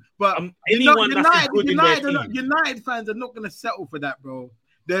saying. But anyone that's good in their team. United fans are not going to settle for that, bro.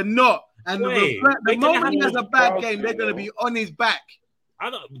 They're not. And the moment he has a bad game, they're going to be on his back.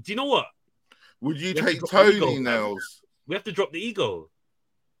 Do you know what? Would you take Tony, Nels? We have to drop the ego.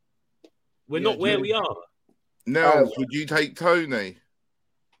 We're not where we are. Nels, would you take Tony?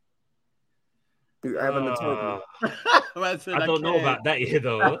 I don't know about that yet,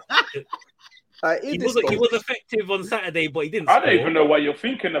 though. He was effective on Saturday, but he didn't. I don't even know why you're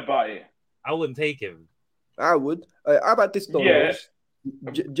thinking about it. I wouldn't take him. I would. How about this, though? Yeah.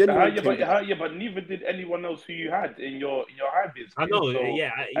 Genuinely, but neither did anyone else who you had in your high vis. I know,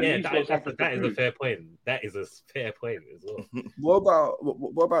 that is a fair point. That is a fair point as well.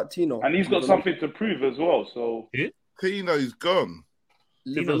 What about Tino? And he's got something to prove as well. So Tino's gone.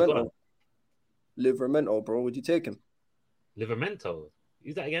 Livramento, bro. Would you take him? Livramento?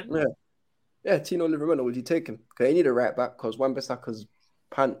 Use that again? Yeah, Tino Livramento. Would you take him? Okay, you need a right back because Wan-Bissaka's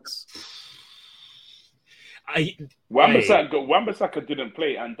pants. Wan-Bissaka didn't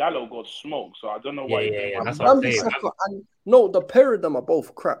play and Dalot got smoked, so I don't know why. Yeah, that's what I'm saying. No, the pair of them are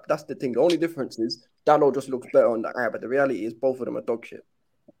both crap. That's the thing. The only difference is Dalot just looks better on the eye, but the reality is both of them are dog shit.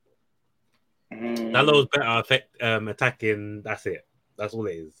 Dalot's better attacking. That's it. That's all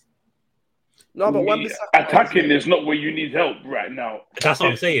it is. No, but attacking is not where you need help right now. That's what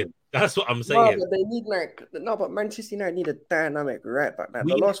I'm saying. That's what I'm saying. No, but they need but Manchester United need a dynamic right back.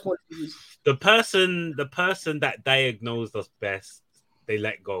 The last one is the person that diagnosed us best. They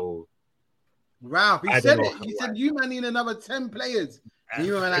let go. Ralph, he said it. He said you man need another 10 players. And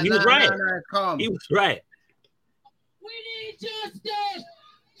you were like, he was right. Calm. He was right. We need justice.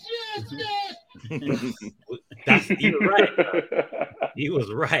 He was right. He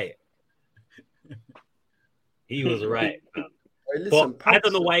was right. He was right. But I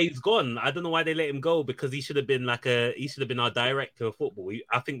don't know why he's gone. I don't know why they let him go because he should have been our director of football.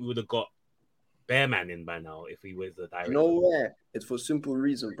 I think we would have got Bearman in by now if he was the director. Nowhere. It's for a simple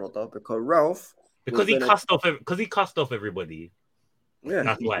reason, brother. Because Ralph. He cussed off everybody. Yeah,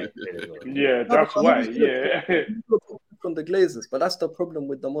 that's why. Yeah, that's why. Yeah. From the Glazers, but that's the problem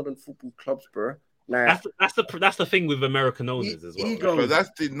with the modern football clubs, bro. Nah. That's the thing with American owners as well. But that's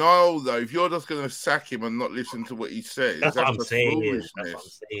denial, though. If you're just going to sack him and not listen to what he says, that's what I'm saying.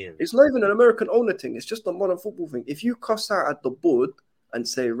 It's not even an American owner thing. It's just a modern football thing. If you cuss out at the board and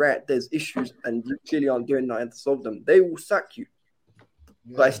say, right, there's issues and you clearly aren't doing nothing to solve them, they will sack you.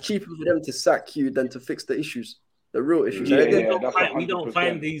 Yeah. But it's cheaper for them to sack you than to fix the issues, the real issues. We don't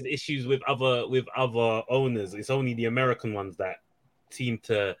find these issues with other owners. It's only the American ones that seem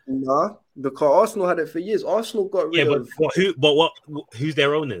to. Nah, because Arsenal had it for years. Arsenal got rid of. Who's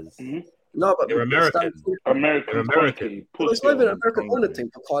their owners? Mm-hmm. No, but they're American. American. It's not even an American owner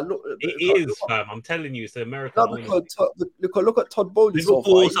thing. It is, fam. I'm telling you, it's an American. No, because look at Todd Bowley.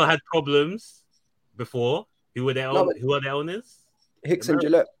 Liverpool also had problems before. Who are their owners? Hicks and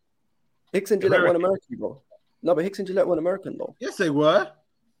Gillette. Hicks and Gillette won American, bro. No, but Hicks and Gillette won American, though. Yes, they were.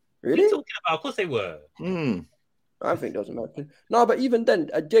 Really? What are you talking about? Of course they were. I think that was American. No, but even then,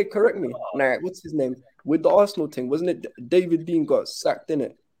 Jay, correct me. Nah, what's his name? With the Arsenal thing, wasn't it David Dean got sacked, in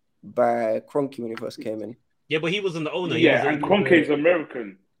it, by Kroenke when he first came in? Yeah, but he wasn't the owner. Yeah, and Kroenke's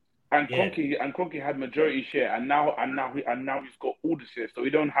American. And Kroenke had majority share, and now he's got all the shares, so he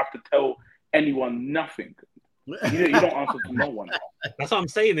don't have to tell anyone nothing. You don't answer to no one. That's what I'm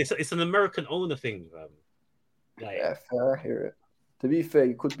saying. It's an American owner thing. Yeah, fair. I hear it. To be fair,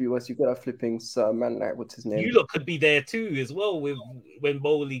 you could be worse. You could have flipping man like what's his name? You lot could be there too as well with when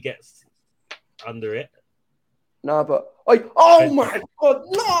Bowley gets under it. Nah, but oh my god,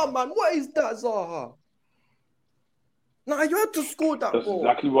 nah, man, what is that, Zaha? Nah, you had to score that That's ball.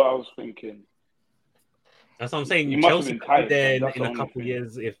 Exactly what I was thinking. That's what I'm saying. Chelsea could be there in a couple of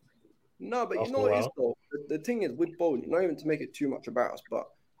years if. No, but you know what it is though. The thing is with Bowley, not even to make it too much about us, but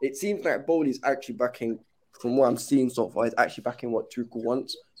it seems like Bowley's actually backing. From what I'm seeing so far, he's actually backing what Tuchel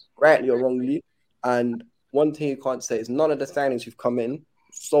wants, rightly or wrongly. And one thing you can't say is none of the signings who've come in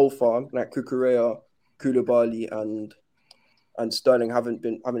so far, like Cucurella, Koulibaly, and Sterling,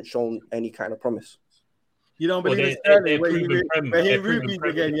 haven't shown any kind of promise. You don't believe in Sterling? Where he rubies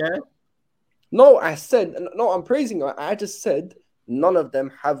again, yeah? No, I'm praising her. I just said none of them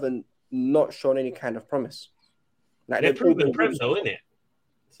haven't not shown any kind of promise. Like they're proven prem though, isn't it?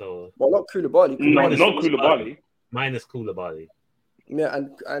 So, well, not Koulibaly. No, not Koulibaly. Minus Koulibaly. Yeah,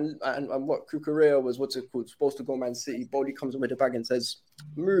 and what Cucurella was, what's it called? Supposed to go Man City. Bowley comes in with the bag and says,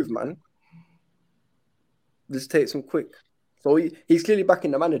 "Move, man." Just take some quick. So he's clearly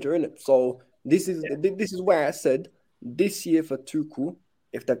backing the manager, innit? So this is why I said this year for Tuchel,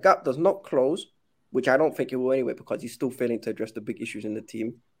 if the gap does not close, which I don't think it will anyway, because he's still failing to address the big issues in the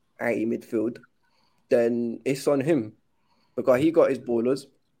team, i.e. midfield, then it's on him. Because he got his ballers,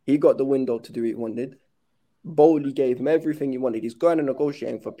 he got the window to do what he wanted. Bowley gave him everything he wanted. He's going to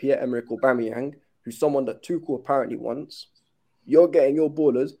negotiating for Pierre-Emerick Aubameyang, who's someone that Tuchel apparently wants. You're getting your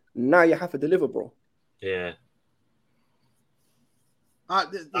ballers. Now you have to deliver, bro. Yeah.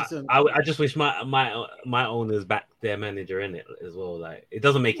 Listen. I just wish my owners back their manager in it as well. Like, it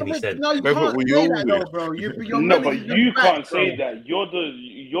doesn't make any sense. No, you can't say that, though, bro. But you can't say that.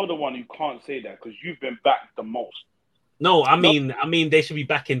 You're the one who can't say that because you've been backed the most. No, I mean they should be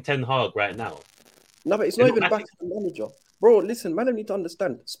backing Ten Hag right now. No, but it's not even backing the manager, bro. Listen, man, I need to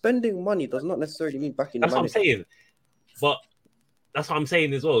understand. Spending money does not necessarily mean backing the manager. That's what I'm saying. But that's what I'm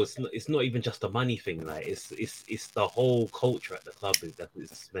saying as well. It's not even just a money thing. Like it's the whole culture at the club that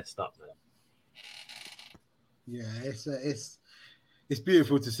is messed up, man. Yeah, it's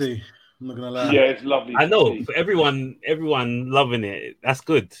beautiful to see. I'm not gonna lie. Yeah, it's lovely. I know for everyone loving it. That's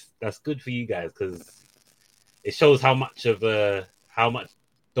good. That's good for you guys because it shows how much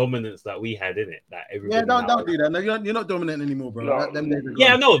dominance that we had in it. That everybody. Yeah, don't do that. No, you're not dominant anymore, bro. No.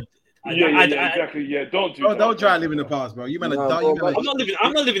 Yeah, I know. Exactly. Yeah, don't do that. Don't try and live in the past, bro. I'm not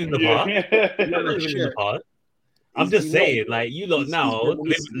living in the past. I'm not living in the past. I'm just saying, like, you lot now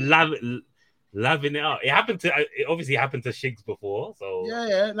laving it out. It obviously happened to Shigs before, so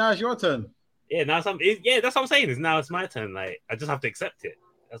yeah. Now it's your turn. Yeah, now that's what I'm saying. It's my turn. Like, I just have to accept it.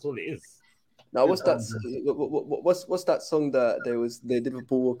 That's all it is. Now, what's that song that they did for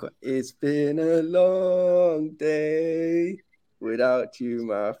Paul Walker? It's been a long day without you,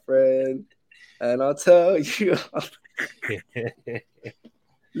 my friend, and I'll tell you.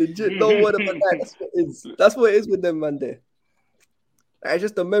 Legit, no word about that. That's what it is with them, man. There, it's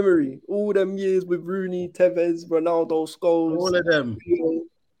just a memory. All them years with Rooney, Tevez, Ronaldo, Scholes, all of them.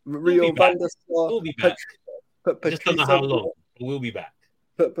 Rio van der Sar. We'll be back. Just don't know how long. We'll be back.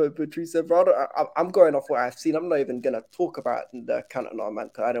 Patrice Evra, I'm going off what I've seen. I'm not even gonna talk about the Cantona, man,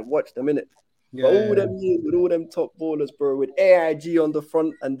 because I didn't watch the minute. Yeah. But all them years with all them top ballers, bro, with AIG on the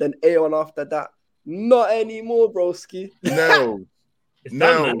front and then Aeon after that. Not anymore, broski. No.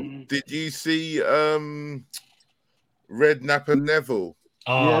 Did you see Redknapp and Neville?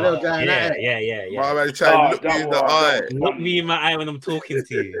 Oh, yeah. My man saying, look me in the eye. Look me in my eye when I'm talking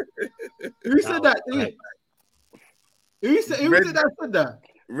to you. Who said that? Who said that?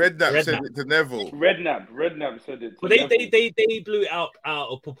 Redknapp said it to Neville. Redknapp said it. But they blew it out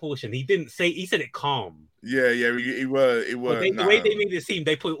of proportion. He didn't say. He said it calm. Yeah. He were. The way they made it seem,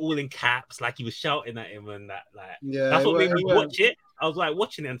 they put it all in caps, like he was shouting at him and that. Like, that's what made me watch it. I was like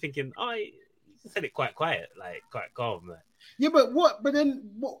watching it and thinking, he said it quite quiet, like quite calm. Like. Yeah, but what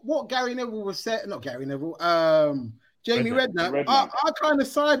Gary Neville was saying, not Gary Neville, Jamie Redknapp, I kind of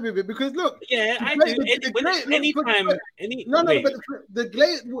side with it because look, I do. The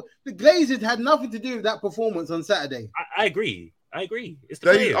Glazers had nothing to do with that performance on Saturday. I agree. It's the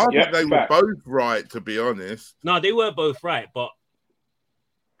players. I think they were both right, to be honest. No, they were both right, but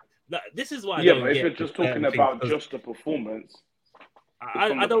this is why. But if you're just talking about just the performance,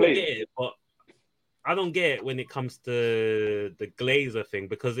 I don't get it, but. I don't get it when it comes to the Glazer thing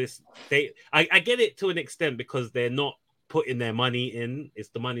because I get it to an extent because they're not putting their money in. It's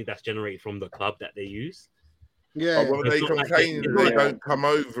the money that's generated from the club that they use. Yeah. Well, they complain they don't come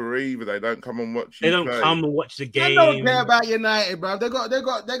over either. They don't come and watch. They don't come and watch the game. They don't care about United, bro. They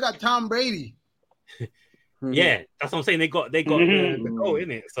got Tom Brady. Yeah, that's what I'm saying. They got the goal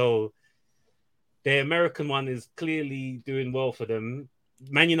in it. So the American one is clearly doing well for them.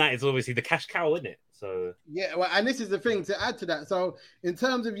 Man United is obviously the cash cow, isn't it? So yeah, well, and this is the thing to add to that. So in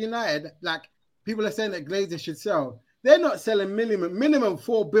terms of United, like people are saying that Glazer should sell. They're not selling minimum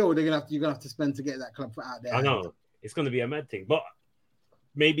 $4 billion. You're gonna have to spend to get that club out there. I know it's gonna be a mad thing, but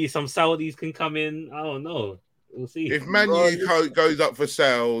maybe some Saudis can come in. I don't know. We'll see. If Man U goes up for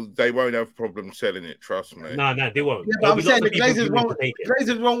sale, they won't have a problem selling it. Trust me. No, they won't. Yeah, but I'm saying the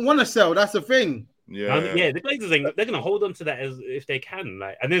Glazers won't want to sell. That's the thing. Yeah, the Glazers they're gonna hold on to that as if they can.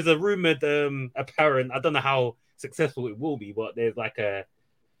 Like, and there's a rumored, apparent. I don't know how successful it will be, but there's like a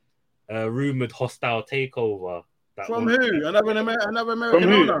rumored hostile takeover. From who? Another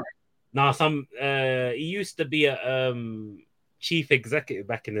American owner? Nah, he used to be a chief executive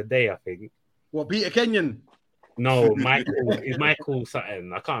back in the day, I think. What, Peter Kenyon? No, Michael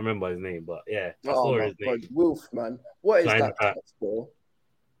something. I can't remember his name, but yeah, I saw his name. Wolf, man. What is that touch for?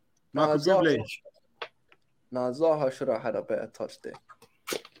 Michael Bublé. Zaha should have had a better touch there.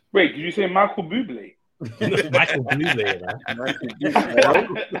 Wait, did you say Michael Bublé? Michael Bublé, man. Michael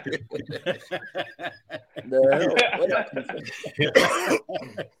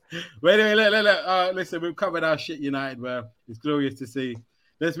Wait a minute, look. Listen, we've covered our shit United, bro. It's glorious to see.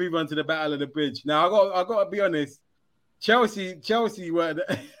 Let's move on to the Battle of the Bridge. Now, I got to be honest. Chelsea were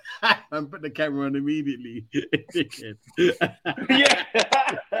and put the camera on immediately. Yeah.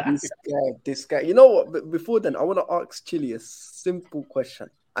 This guy. You know what? But before then, I want to ask Chili a simple question.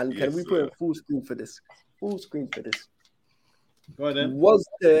 And can we put a full screen for this? Full screen for this. Go on then. Was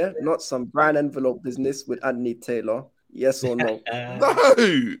there not some brand envelope business with Anthony Taylor? Yes or no? No.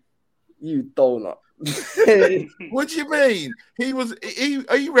 You donut. What do you mean? He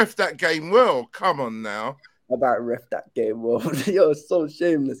reffed that game well. Come on now. About ref that game well. You're so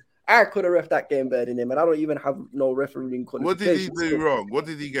shameless. I could have ref that game better than him, and I don't even have no refereeing qualifications. What did he do wrong? What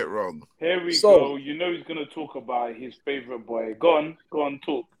did he get wrong? Here we go. You know he's gonna talk about his favorite boy. Go on,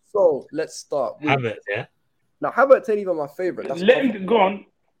 talk. So let's start. Havertz, yeah. Now Havertz ain't even my favorite. That's Let him go on.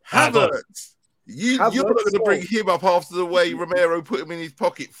 Havertz. You're not going to Havertz, bring him up after the way Romero put him in his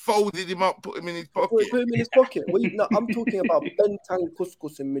pocket, folded him up, put him in his pocket. Put him in his pocket. No, I'm talking about Bentang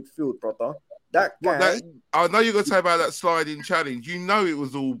Couscous in midfield, brother. That guy. I know you're going to say about that sliding challenge. You know it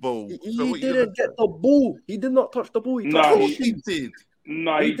was all ball. He didn't get the ball. He did not touch the ball. He did.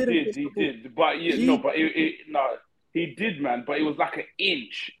 No, he did. But he did, man. But it was like an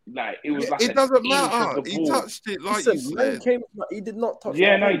inch. Like it was like it doesn't matter. He touched it like you said. He did not touch.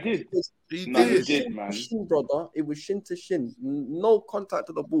 Yeah, no, he did. He did, man. Shin, brother. It was shin to shin. No contact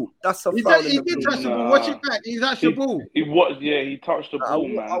to the ball. That's a foul. He did touch the ball. Watch it back. He touched the ball. He touched the ball,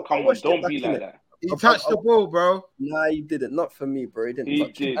 man. Come on, don't be like that. He touched the ball, bro. Nah, he didn't. Not for me, bro. He didn't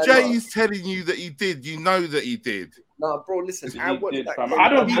touch it. Jay's telling you that he did. You know that he did. Nah, bro, listen. I don't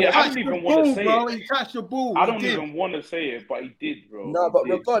even want to say it. He touched the ball. I don't even want to say it, but he did, bro. No, but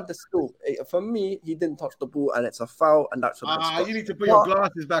regardless, still, for me, he didn't touch the ball, and it's a foul, and that's what. You need to put your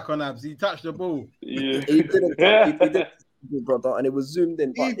glasses back on, Abs. He touched the ball. Yeah, he didn't. He didn't, brother, and it was zoomed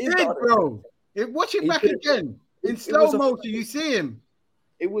in. He did, bro. Watch it back again in slow motion. You see him.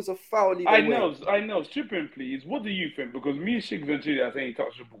 It was a foul. I know. Strip him, please. What do you think? Because me and Shigs and Chili are saying he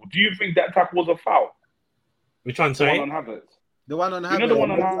touched the ball. Do you think that tackle was a foul? Which one? The one on Havertz. The one on Havertz. You know the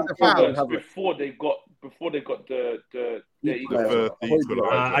one on Havertz before they got the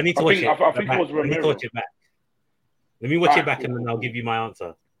I need to watch it. I think it was Romero. I need to watch it back. Let me watch it back and then I'll give you my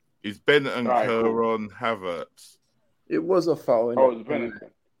answer. Is Bennett and Kerr on Havertz? It was a foul. It was Bennett.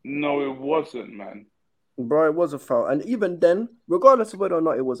 No, it wasn't, man. Bro, it was a foul. And even then, regardless of whether or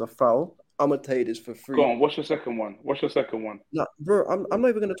not it was a foul, I'm going to tell you this for free. Go on, what's your second one? No, bro, I'm not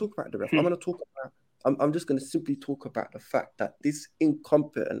even going to talk about the ref. I'm going to talk about... I'm just going to simply talk about the fact that this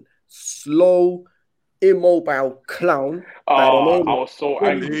incompetent, slow, immobile clown... I was so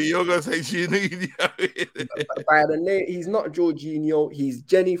angry. You're going to say Jorginho. By the name, he's not Jorginho. He's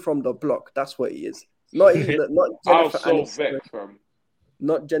Jenny from the block. That's what he is. Not Jennifer I was so Aniston. vexed, fam.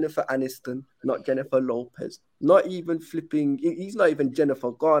 Not Jennifer Aniston, not Jennifer Lopez, not even flipping. He's not even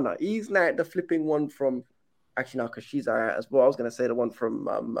Jennifer Garner. He's like the flipping one from. Actually, no, because she's alright as well. I was gonna say the one from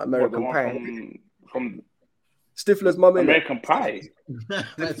American Pie. From Stifler's mum. American Pie.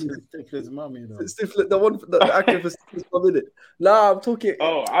 That's Stifler's mum, you know. Stifler, the actor for Stifler's mum, innit? Nah, I'm talking.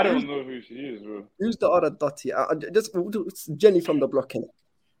 Oh, I don't know who she is, bro. Who's the other dotty? Just Jenny from the block, innit?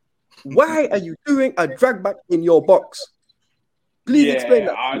 Why are you doing a drag back in your box? Please explain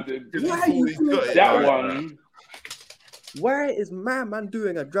that. Why are you doing that one? Why is my man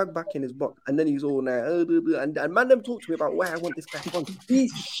doing a drag back in his box? And then he's all there, and man them talk to me about why I want this guy on.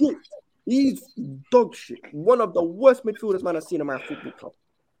 He's shit. He's dog shit. One of the worst midfielders man I've seen in my football club.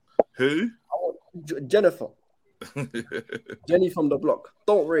 Who? Jennifer. Jenny from the block.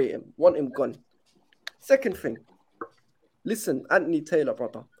 Don't rate him. Want him gone. Second thing. Listen, Anthony Taylor,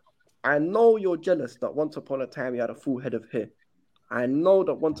 brother. I know you're jealous that once upon a time you had a full head of hair. I know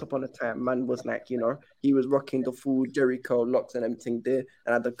that once upon a time, man was like, he was rocking the full Jericho locks and everything there,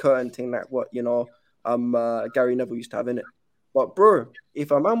 and had the curtain thing like what, Gary Neville used to have in it. But bro,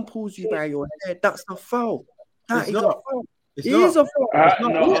 if a man pulls you by your hair, that's a foul. That is a foul. It is a foul.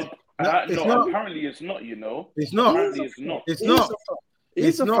 No, apparently it's not, It's not. Apparently it's not. It's not.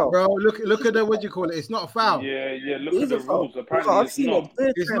 It's not, bro. Look at the what do you call it? It's not a foul. Yeah. Look at the rules. Apparently it's not.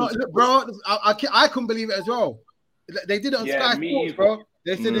 It's not, bro. I couldn't believe it as well. They did it on Sky Sports, bro.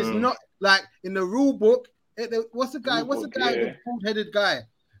 They said it's not like in the rule book. What's the guy? The full-headed guy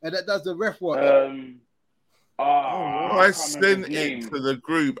that does the ref work? I sent it to the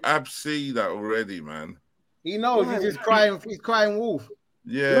group. Ab see that already, man. He knows. He's just crying. He's crying wolf.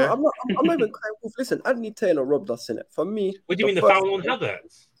 Yeah. No, I'm not even crying wolf. Listen, Anthony Taylor robbed us in it. For me, what do you mean the foul on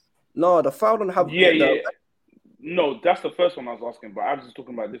Havertz? No, the foul on Havertz. Yeah. No, that's the first one I was asking, but I was just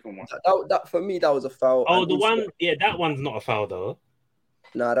talking about a different one. That for me, that was a foul. Oh, the one, that one's not a foul though.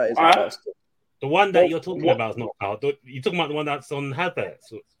 Nah, that is a foul. The one that you're talking about is not a foul. You're talking about the one that's on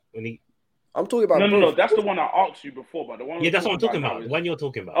Havertz when he. I'm talking about. No. That's the one I asked you before, but the one. Yeah, that's what I'm talking about. The one you're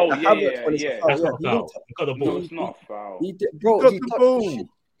talking about. Oh yeah. That's not a foul. He got the ball. No, it's not a foul. He got the ball.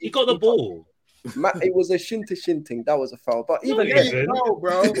 He got the ball. It was a shin to shin thing. That was a foul. But even no,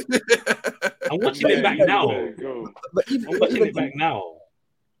 bro. I'm watching it back now. But even it back now.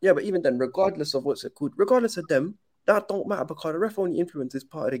 Yeah, but even then, regardless of what's it called, regardless of them, that don't matter because the ref only influences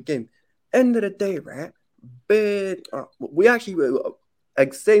part of the game. End of the day, right? We actually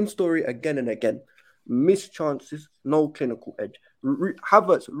same story again and again. Missed chances, no clinical edge.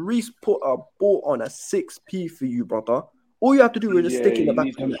 Havertz, Reece put a ball on a 6p for you, brother. All you have to do is just stick in the back.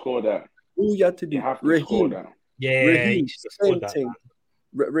 You need to score that. All you have to do. You have to score that. Yeah, Raheem, same thing.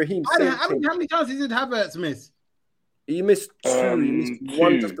 Raheem, same thing. How many chances did Havertz miss? He missed two. He missed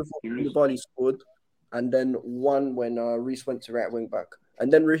one just before Koulibaly scored, and then one when Reece went to right wing back.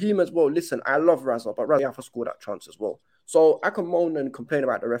 And then Raheem as well. Listen, I love Raza, but Raza have to score that chance as well. So I can moan and complain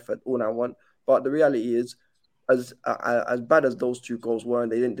about the ref all I want, but the reality is, as bad as those two goals were,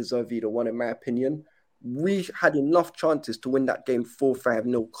 and they didn't deserve either one, in my opinion, we had enough chances to win that game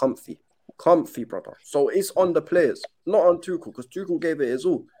 4-5-0 comfy, brother. So it's on the players, not on Tuchel, because Tuchel gave it his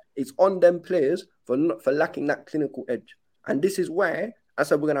all. It's on them players for lacking that clinical edge. And this is why I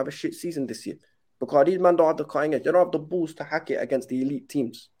said we're going to have a shit season this year. Because these men don't have the cutting edge. They don't have the balls to hack it against the elite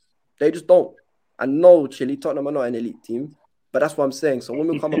teams. They just don't. And no, Chile, Tottenham are not an elite team. But that's what I'm saying. So when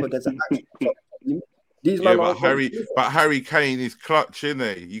we come up against an actual top team, these men but Harry Kane is clutch, isn't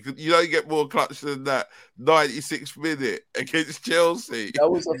he? You don't get more clutch than that 96th minute against Chelsea.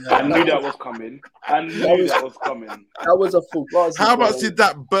 I knew that was coming. That was a full glass. How much did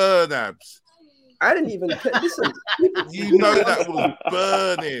that burn, Abs? I didn't even listen. You know that was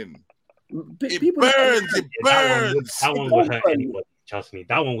burning. It burns. That one would hurt anyone. Trust me,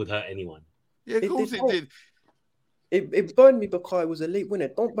 that one would hurt anyone. Yeah, of course it did. It burned me because it was a late winner.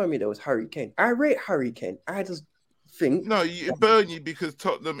 Don't burn me there was Harry Kane. I rate Harry Kane. I just think... No, it burned you because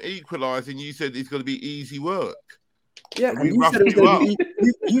Tottenham equalised and you said it's going to be easy work. Yeah, and we roughed you up.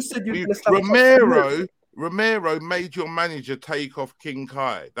 You said you Romero made your manager take off King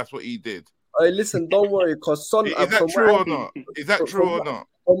Kai. That's what he did. Listen, don't worry, because Son... Is that true or not? Is that true or not?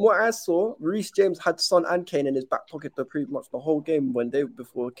 From what I saw, Reece James had Son and Kane in his back pocket for pretty much the whole game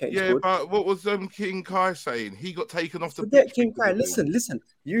before Kane scored. Yeah, but what was King Kai saying? He got taken off the pitch. King Kai, listen.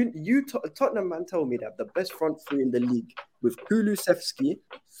 You Tottenham man told me that the best front three in the league with Kulusevski,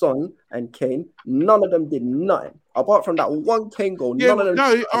 Son, and Kane, none of them did nothing. Apart from that one Kane goal, none of them...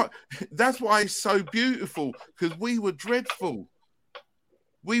 No, that's why it's so beautiful, because we were dreadful.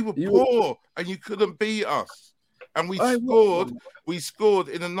 We were poor, and you couldn't beat us. And we scored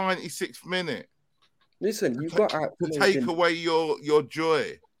in the 96th minute. Listen, you got to take away your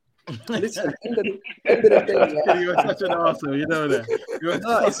joy. Listen, end of the day, you're such an arsehole, you know that. You're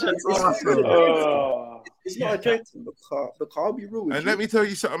such an arsehole. It's not a joke because I'll be real with you. And let me tell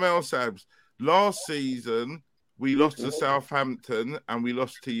you something else, Abs. Last season, we lost to Southampton and we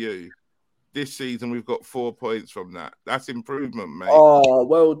lost to you. This season, we've got 4 points from that. That's improvement, mate. Oh,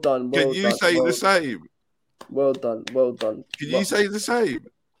 well done. Can you say the same? Well done. Can you say the same?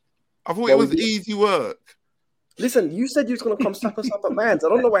 I thought it was easy work. Listen, you said you was going to come slap us up at Mans. I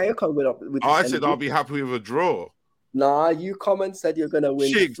don't know why you're coming with I said I'll be happy with a draw. Nah, you come and said you're going to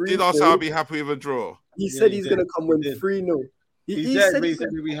win. Shigs, did I say I'll be happy with a draw? He said he's going to come win 3-0. He said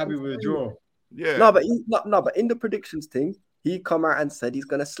he'll be happy with a draw. Yeah. No, but in the predictions thing, he come out and said he's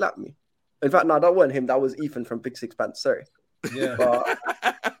going to slap me. In fact, no, that wasn't him. That was Ethan from Big Six Band. Sorry. Yeah.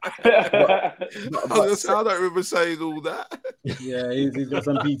 I don't remember saying all that. Yeah, he's got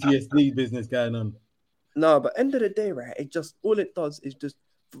some PTSD business going on. No, but end of the day, right? All it does is just,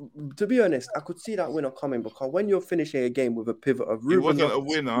 to be honest, I could see that winner coming because when you're finishing a game with a pivot of Ruben, it wasn't a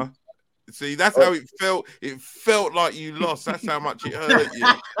winner. See, that's how it felt. It felt like you lost. That's how much it hurt you.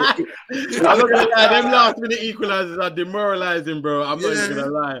 I'm not gonna lie. Them last minute equalizers are demoralizing, bro. I'm not even gonna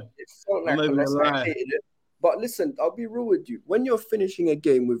lie. It felt like I hated it. But listen, I'll be real with you. When you're finishing a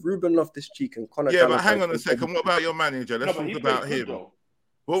game with Ruben Loftus-Cheek and Conor, but hang on a second. What about your manager? Let's talk about him.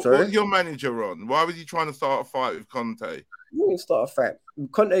 What was your manager on? Why was he trying to start a fight with Conte? You didn't start a fight.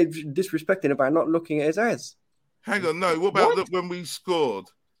 Conte disrespecting him by not looking at his eyes. Hang on, no. What about when we scored?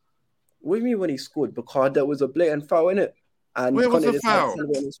 What do you mean when he scored? Because there was a blatant foul in it. And where was the foul?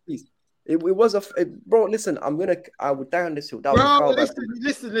 It was bro. Listen, I would die on this hill. That bro,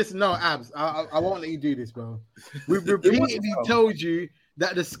 listen. No, Abs. I won't let you do this, bro. We've repeatedly told you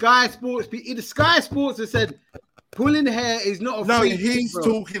that the Sky Sports has said pulling hair is not a No, free he's thing, bro.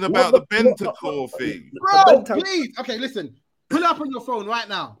 talking about the Bentacore thing. Bro, please. Okay, listen. Pull it up on your phone right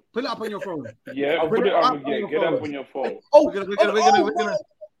now. Pull it up on your phone. Yeah, put it up. Yeah, get up on your phone. We're gonna.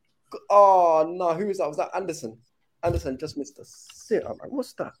 Oh no, who was that? Was that Anderson? Anderson just missed a sit up.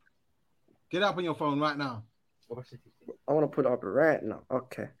 What's that? Get up on your phone right now. I want to put it up right now.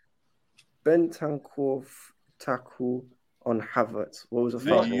 Okay. Bentancur tackle on Havertz. What was the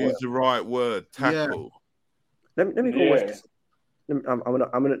foul? Use the right word. Tackle. Yeah. Let me go watch this. I'm gonna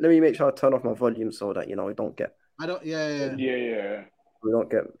let me make sure I turn off my volume so that we don't get. Yeah. We don't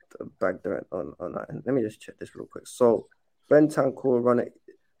get back there on that. Let me just check this real quick. So Bentancur run it.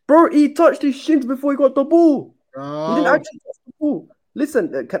 Bro, he touched his shins before he got the ball. He didn't actually touch the ball.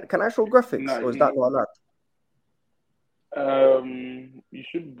 Listen, can I show graphics, or is that not allowed? You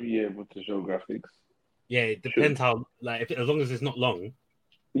should be able to show graphics. Yeah, it depends how. Like, as long as it's not long.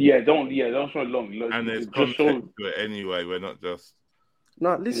 Yeah, don't show it long. And there's context to it anyway. We're not just.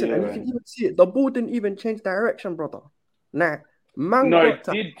 No, listen, and you can even see it. The ball didn't even change direction, brother. Nah, man. No, it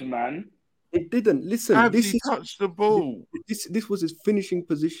did, man. It didn't. Listen, he touched the ball. This was his finishing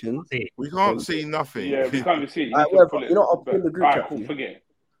position. We can't see nothing. Yeah, we can't even see it. I'll put in the group chat. Cool, forget.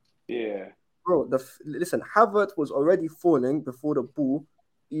 Yeah. Bro, listen, Havertz was already falling before the ball,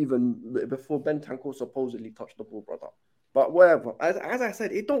 even before Bentancur supposedly touched the ball, brother. But whatever. As I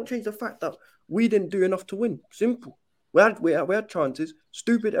said, it don't change the fact that we didn't do enough to win. Simple. We had chances.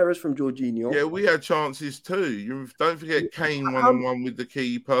 Stupid errors from Jorginho. Yeah, we had chances too. You don't forget Kane 1-on-1 with the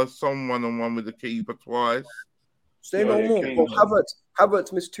keeper, Son 1-on-1 with the keeper twice. Say no more. Well,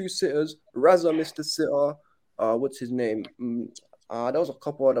 Havertz missed 2 sitters. Raza missed a sitter. What's his name? There was a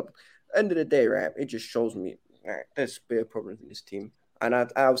couple other. End of the day, right? It just shows me there's bare problems in this team. And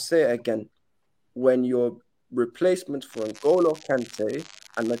I'll say it again. When your replacements for N'Golo Kante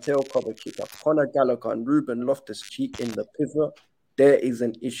and Mateo Kovacic are Conor Gallagher and Ruben Loftus-Cheek in the pivot, there is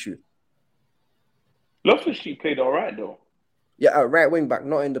an issue. Loftus-Cheek played all right, though. Yeah, at right wing back,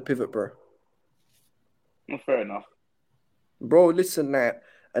 not in the pivot, bro. Fair enough. Bro, listen,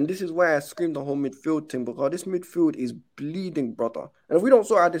 and this is why I screamed the whole midfield thing, because this midfield is bleeding, brother. And if we don't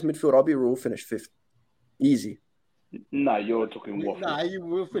sort out this midfield, I'll be real, finish 5th. Easy. Nah, you're talking waffle. Nah,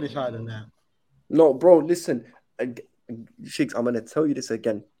 we'll finish higher than that. No, bro, listen. Shigs, I'm going to tell you this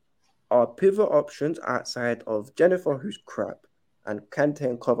again. Our pivot options outside of Jennifer, who's crap, and Kante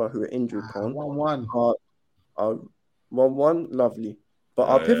and Cover, who are injury prone, 1-1. Are 1-1, lovely. But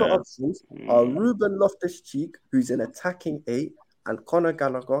our pivot options are Ruben Loftus-Cheek, who's an attacking 8, and Conor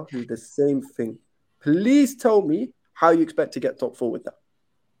Gallagher, who's the same thing. Please tell me how you expect to get top 4 with that.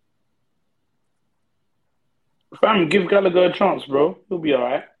 Fam, give Gallagher a chance, bro. He'll be all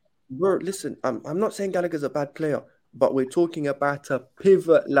right. Bro, listen, I'm not saying Gallagher's a bad player, but we're talking about a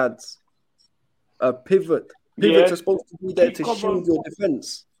pivot, lads. A pivot. Pivots are supposed to be there to shield your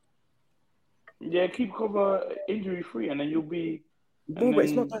defense. Yeah, keep Cover injury free, and then you'll be. Bro, but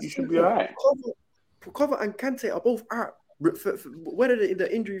it's not that. You should be all right. Cover and Kante are both out. Whether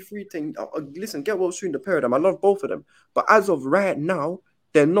the injury free thing, listen, get well soon, the pair of them. I love both of them, but as of right now,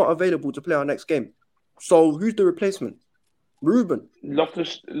 they're not available to play our next game. So who's the replacement? Ruben. Ruben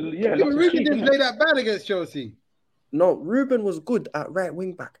didn't play that bad against Chelsea. No, Ruben was good at right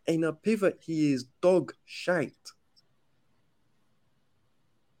wing back. In a pivot, he is dog shite.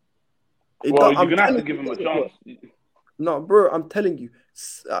 Well, you're gonna have to give him a chance. No, bro, I'm telling you.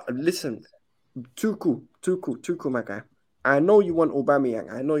 Listen, too cool, my guy. I know you want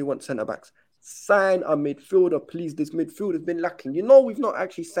Aubameyang. I know you want centre backs. Sign a midfielder, please. This midfield has been lacking. You know we've not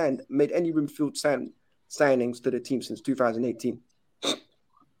actually made any midfield signings to the team since 2018.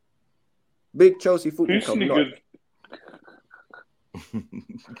 Big Chelsea football club.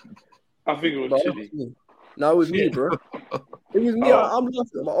 I think it was Chile. No, it was me, bro. It was me. I'm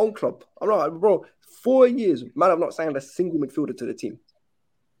laughing at my own club. I'm like, bro, 4 years, man, I've not signed a single midfielder to the team.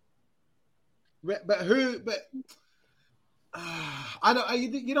 But who? But I don't.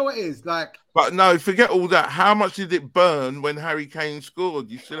 You know what it is like. But no, forget all that. How much did it burn when Harry Kane scored?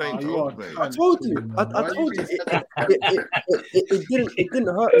 You still ain't told me. I told you. I told you. It didn't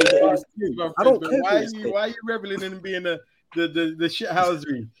hurt me. That it was true. I don't care. Why are you reveling in being the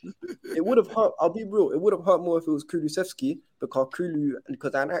shithousery? It would have hurt. I'll be real. It would have hurt more if it was Kulusevski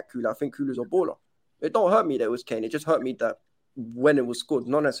because I like Kulu. I think Kulu's a baller. It don't hurt me that it was Kane. It just hurt me that when it was scored,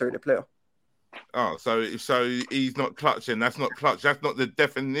 not necessarily the player. Oh, so he's not clutching. That's not clutch. That's not the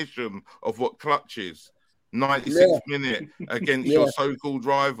definition of what clutch is. 96th minute against your so-called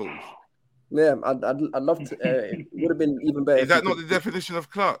rivals. Yeah, I'd love to. It would have been even better. Is that not the definition of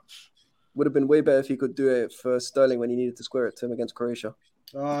clutch? Would have been way better if he could do it for Sterling when he needed to square it to him against Croatia.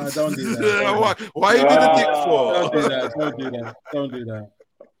 Don't do that. Why you did a dip for? Don't do that.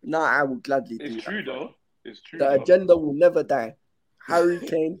 Nah, I would gladly do It's that. true, though. It's true. The agenda will never die. Harry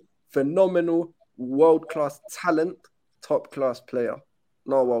Kane, phenomenal, world-class talent, top-class player,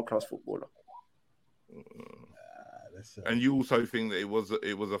 not a world-class footballer. And you also think that it was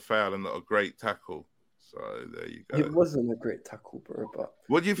a foul and not a great tackle. So there you go. It wasn't a great tackle, bro. But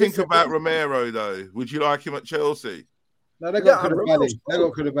what do you think about Romero, though? Would you like him at Chelsea? No, they got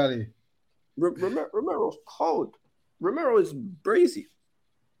Koulibaly. Romero's cold. Romero is brazy.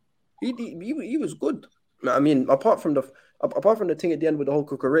 He was good. I mean, apart from the thing at the end with the whole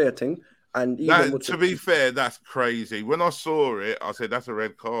Cucurella thing, and even to be fair, that's crazy. When I saw it, I said that's a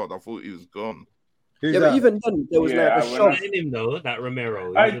red card. I thought he was gone. But even then, there was like a shove. Him though, that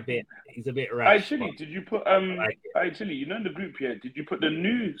Romero, he's a bit rash. Actually, did you put actually, you know, in the group here, did you put the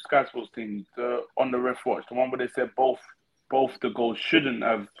new Sky Sports thing on the ref watch, the one where they said both the goals shouldn't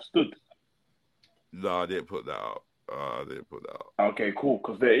have stood? No, I didn't put that up. Okay, cool.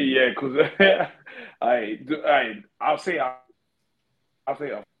 Because I'll say.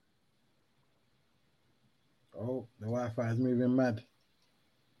 Oh, the Wi-Fi is moving mad.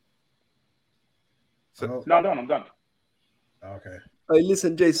 No, I'm done. Okay. Hey,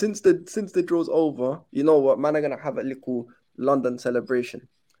 listen, Jay. Since the draw's over, you know what, man? I'm gonna have a little London celebration.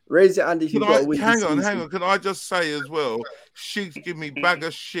 Raise your hand if you've got a win. Hang on. Can I just say as well? She's giving me bag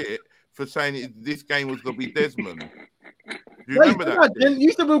of shit for saying this game was gonna be Desmond. Do you remember that?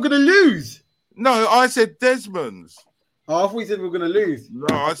 You said we were gonna lose. No, I said Desmond's. Oh, I thought you said we were gonna lose.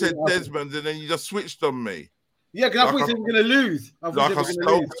 No, I said Desmond, and then you just switched on me. Yeah, because I thought you said we were gonna lose. I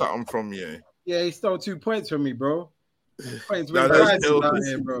stole something from you. Yeah, he stole 2 points from me, bro. We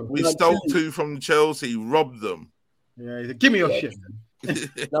stole 2 from Chelsea, robbed them. Yeah, he said, give me your shit.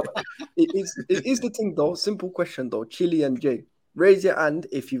 No, it is the thing though. Simple question though. Chile and Jay, raise your hand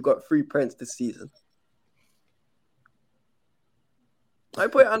if you've got 3 points this season. I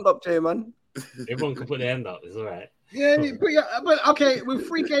put your hand up, Jay, man. Everyone can put their hand up. It's all right. Yeah, but okay, with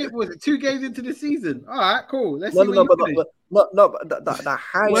 3 games, was it 2 games into the season? All right, cool. Let's see. But the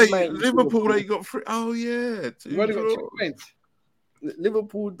high. Wait, Liverpool, they got 3. Oh yeah, 2 got 2 points.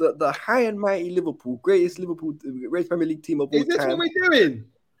 Liverpool, the high and mighty Liverpool, greatest Premier League team of all time. Is this what we're doing?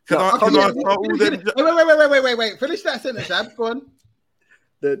 Can I Wait. Finish that sentence, Ab. Go on.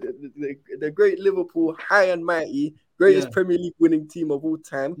 The great Liverpool, high and mighty, greatest Premier League winning team of all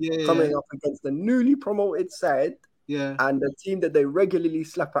time, coming up against the newly promoted side. Yeah, and the team that they regularly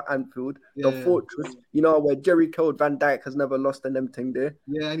slap at Anfield, the Fortress, you know, where Jerry killed Van Dijk has never lost an empty there.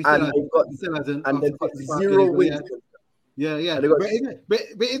 Yeah, and they've got 0 wins. Yeah.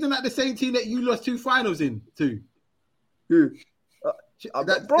 But isn't that the same team that you lost 2 finals in to? Who? I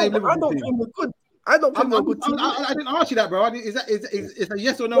don't think we're good. I don't think we're a good team. I didn't ask you that, bro. Is a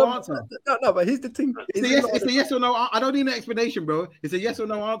yes or no answer? No, but here's the thing. It's a yes or no. I don't need an explanation, bro. It's a yes or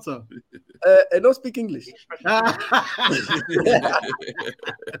no answer. I don't speak English.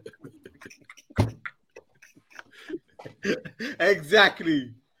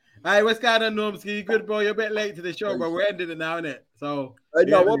 Exactly. Hey, what's going on, Normski? You good, bro? You're a bit late to the show, bro. We're ending it now, innit? So. What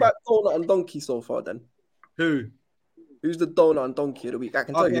about Donut and Donkey so far, then? Who's the donut and donkey of the week? I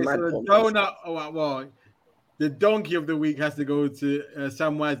can tell you, man. So the donut, the donkey of the week has to go to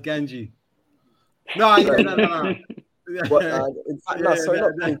Samwise Ganji. No. In fact, no, sorry,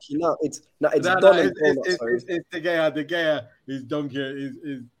 not donkey. No, it's donut. It's De Gea. De Gea is donkey.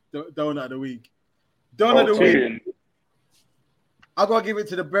 Is donut of the week. Donut of the week. I gotta give it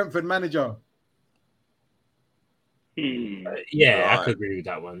to the Brentford manager. I could agree with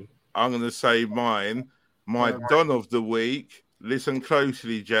that one. I'm gonna say mine. My Don of the week. Listen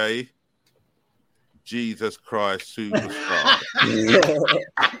closely, Jay. Jesus Christ, superstar.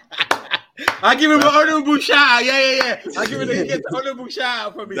 I give him an honourable shout out. Yeah. I give him an honourable shout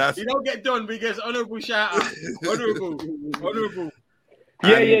out for me. He don't get done, but he gets honourable shout out. Honourable.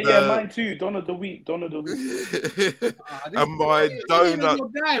 Yeah. Mine too. Don of the week. And my donut.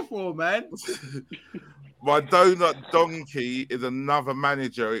 What guy for, man? My donut donkey is another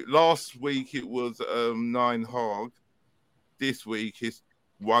manager. Last week it was 9 Hog. This week it's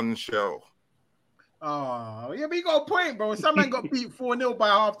 1 Shell. Oh, yeah, but he got a point, bro. Some man got beat 4-0 by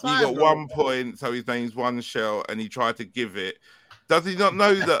half time. He got 1 point, so his name's 1 Shell, and he tried to give it. Does he not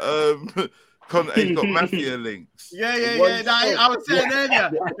know that Conte's got mafia links? Yeah. I was saying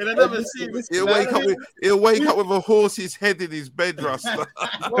earlier in another scene. He'll wake up with a horse's head in his bed, Rasta.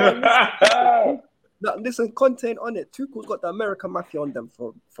 No, listen, content on it. Tuchel's got the American Mafia on them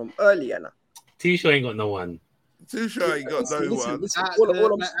from earlier now. T-Show ain't got no one. Tuchel ain't got no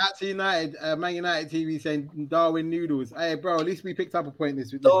one. Out to United, Man United TV saying Darwin Noodles. Hey, bro, at least we picked up a point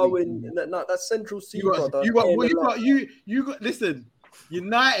this week. Darwin, no, that's Central C. You got. Listen,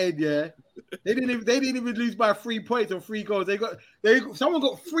 United, yeah. They didn't even lose by 3 points or 3 goals. Someone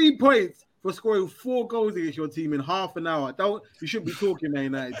got 3 points for scoring 4 goals against your team in half an hour. You shouldn't be talking Man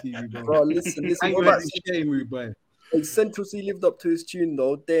United TV, bro. Bro, listen. What about this boy? Central C lived up to his tune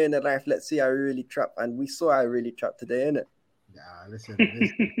though. Day in the life, let's see how he really trapped, and we saw how he really trapped today, innit? Nah, listen.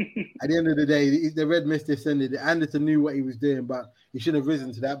 At the end of the day, the red mist descended. Anderson knew what he was doing, but he shouldn't have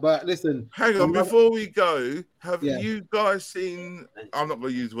risen to that. But listen, hang on, before we go, have you guys seen? I'm not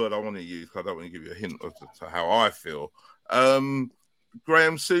going to use the word I want to use because I don't want to give you a hint as to how I feel.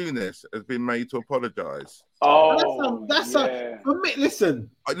 Graham Souness has been made to apologise. Oh, that's a listen.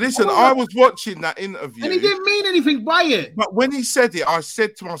 I was watching that interview, and he didn't mean anything by it. But when he said it, I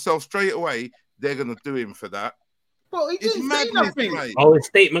said to myself straight away, "They're going to do him for that." Well, he didn't say nothing. Mate. Oh, his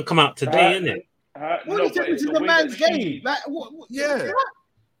statement come out today, isn't it? What is the man's game? Yeah,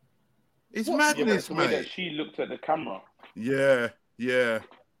 it's madness, the way that she looked at the camera. Yeah.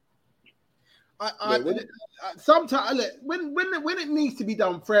 Sometimes when it needs to be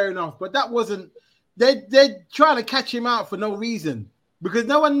done, fair enough. But that wasn't. They're trying to catch him out for no reason because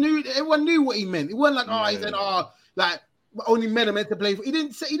everyone knew what he meant. It wasn't like he said like only men are meant to play. He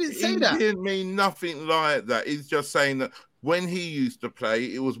didn't say that. He didn't mean nothing like that. He's just saying that when he used to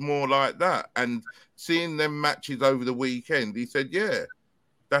play, it was more like that. And seeing them matches over the weekend, he said, "Yeah,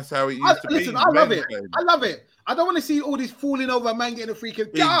 that's how it used to be." Listen, I love it. I love it. I don't want to see all this falling over, man getting a free kick.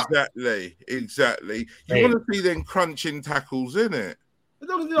 Exactly. You want to see them crunching tackles, innit? As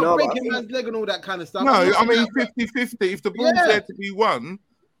long as they're not breaking man's leg and all that kind of stuff. No, I mean 50-50. If the ball's there to be won,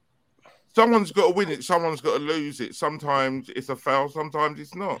 someone's got to win it, someone's got to lose it. Sometimes it's a foul, sometimes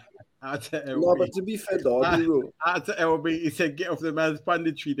it's not. No, but to be fair, though, I'll be real. Out to LB, he said, "Get off the man's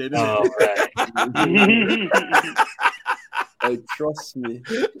punditry." Then, hey, trust me.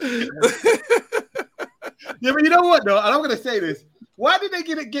 Yeah, but you know what, though? And I'm going to say this. Why did they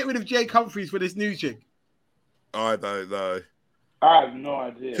get rid of Jake Humphries for this new chick? I don't know. I have no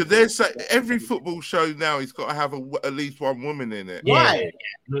idea. Because every football show now has got to have at least one woman in it. Why?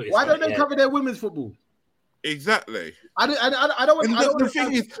 Why don't they cover their women's football? Exactly. I don't want. The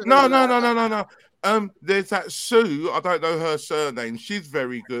thing is, no. There's that Sue. I don't know her surname. She's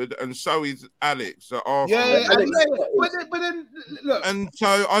very good, and so is Alex at Arsenal. But then look. And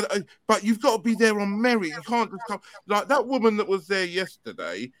so, but you've got to be there on merit. You can't just come like that woman that was there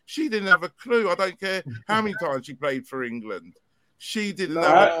yesterday. She didn't have a clue. I don't care how many times she played for England. She didn't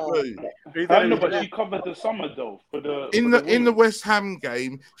have a clue. I know, but she covered the summer though in the West Ham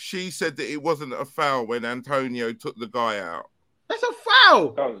game. She said that it wasn't a foul when Antonio took the guy out. That's a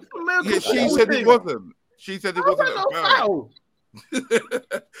foul. Yeah, she said it wasn't. She said it wasn't a foul.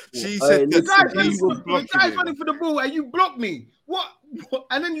 She said the guy's running for the ball and you block me. What?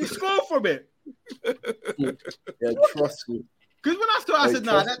 And then you score from it. Yeah, trust me. Because when I said,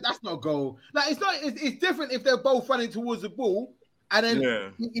 "No, that's not a goal." Like it's different if they're both running towards the ball and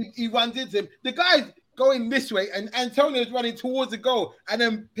then he runs into him. The guy's going this way and Antonio's running towards the goal and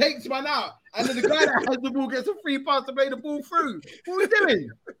then takes one out. And then the guy that has the ball gets a free pass to play the ball through. What are we doing?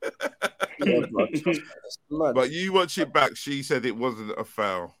 But you watch it back. She said it wasn't a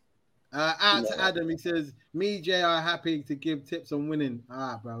foul. Out to Adam. He says, "Me, Jay, are happy to give tips on winning."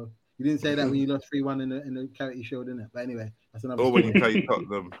 Bro. You didn't say that when you lost 3-1 in the charity show, didn't it? But anyway, that's another. Or when you played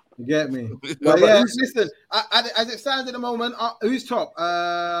Tottenham. You get me? But listen. As it stands at the moment, who's top?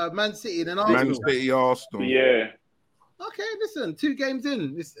 Man City and Arsenal. Man City, Arsenal. Yeah. Okay, listen. 2 games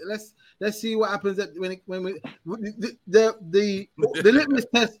in. Let's see what happens when the litmus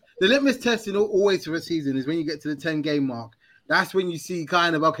test. The litmus test in always for a season is when you get to the 10-game mark. That's when you see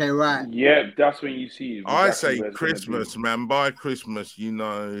kind of right. Yeah, that's when you see. I say Christmas, man. By Christmas, you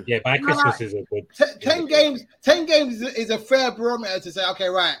know. Yeah, by Christmas is a good. 10 games. 10 games is a fair barometer to say, okay,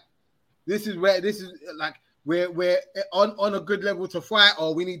 right. This is like we're on a good level to fight,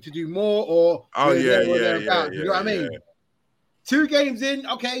 or we need to do more, or yeah. You know what I mean? 2 games in,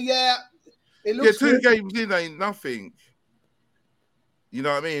 okay, yeah. It looks 2 games in ain't nothing. You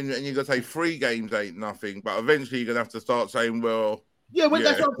know what I mean? And you're going to say 3 games ain't nothing, but eventually you're going to have to start saying, well... Yeah,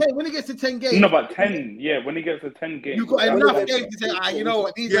 that's what I'm saying. When it gets to 10 games... No, but 10, when it gets to 10 games... You've got enough games to say, you know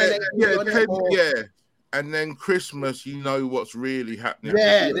what, these 10, and then Christmas, you know what's really happening.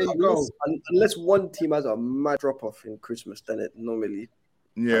 Yeah, there you go. Unless one team has a mad drop-off in Christmas, then it normally...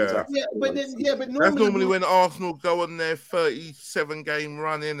 but normally... That's normally when Arsenal go on their 37-game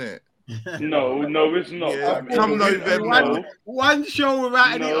run, innit? No, it's not. Yeah, come November. One show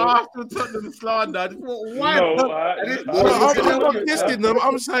without any Arsenal Tottenham slander. I'm not dissing them.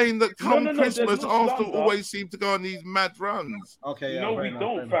 I'm saying that come Christmas, Arsenal always seem to go on these mad runs. Okay, no, we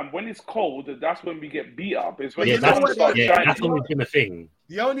don't, fam. When it's cold, that's when we get beat up. It's when that's always been a thing.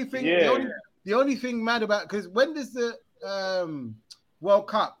 The only thing mad about, because when does the World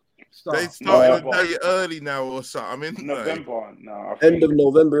Cup start? They started a day early now or something. November. No, end of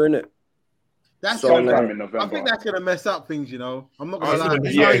November, innit? That's sometime in November. I think that's gonna mess up things, you know. I'm not gonna lie.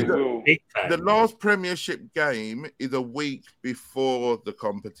 The last Premiership game is a week before the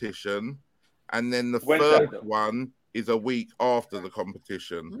competition, and then the third one is a week after the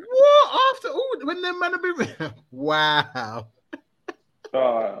competition. What? After? Oh, when them man have been... Wow.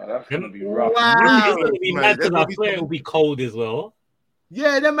 Oh, that's gonna be rough. Wow. It's gonna be mad because I swear it'll be cold as well.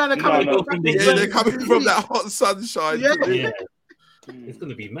 Yeah, them man are coming. They're coming from that hot sunshine. Yeah. It's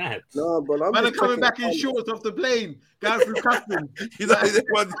gonna be mad. No, but man are coming back in shorts off the plane, going through customs. You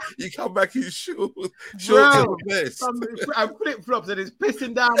come back in shorts. Bro, and flip flops, and it's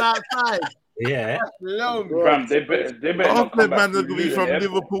pissing down outside. Yeah, long. Fam, they better not come man are gonna be from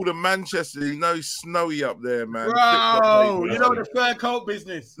Liverpool to Manchester. You know, snowy up there, man. Bro, you know the fur coat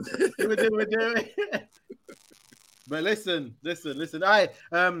business. We're doing. But listen. All right,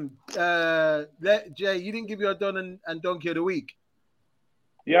 Jay, you didn't give your Don and Donkey of the week.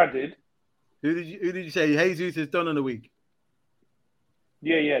 Yeah, I did. Who did you say? Jesus is Don of the week.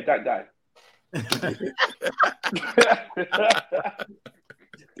 Yeah, that guy.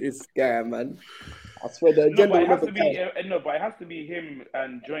 This guy, man. I swear the agenda. But it has to be him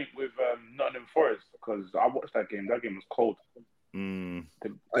and joint with Nottingham Forest, because I watched that game. That game was cold.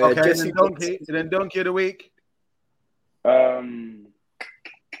 Okay, then Donkey of the week.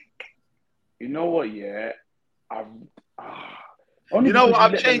 You know what? Yeah, you know what?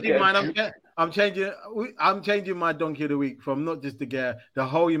 I'm changing mine. I'm changing my Donkey of the week from not just the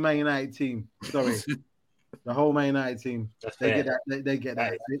whole Man United team. Sorry, the whole Man United team. They get that. They get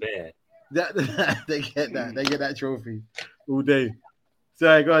that. They get that. They get that trophy all day.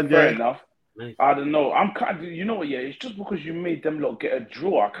 Sorry, go on, Jay. Fair enough. I don't know. I'm kind of. You know what? Yeah, it's just because you made them lot get a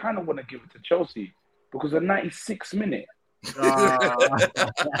draw. I kind of want to give it to Chelsea because the 96th minute.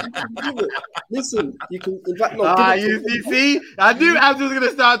 Listen, you can. In fact, you see, I knew Abs was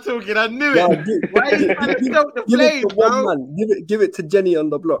gonna start talking. I knew it. Why are you trying to stop the flame, bro? Man. Give it to Jenny on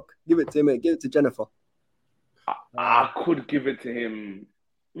the block. Give it to him. Give it to Jennifer. I could give it to him.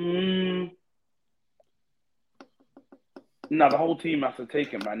 No, the whole team has to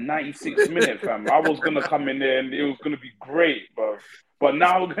take it, man. 96 minutes, fam. I was gonna come in there and it was gonna be great, bro. But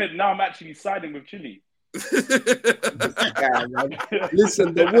now I'm actually siding with Chile.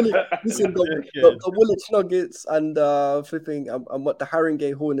 Listen, the Woolwich Nuggets and flipping and what the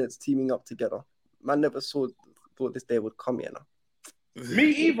Haringey Hornets teaming up together. Man never thought this day would come, you know. Me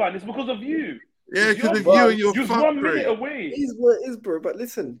either, and it's because of you. Yeah, because of you and your just 1 minute away. It is what it is, bro. But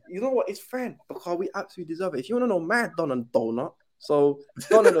listen, you know what? It's fair because we absolutely deserve it. If you want to know, Mad Don and Donut. So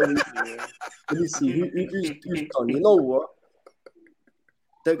Don of the week. Let me see who's done. You know what?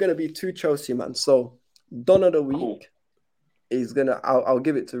 They're gonna be two Chelsea man. So Don of the week is gonna. I'll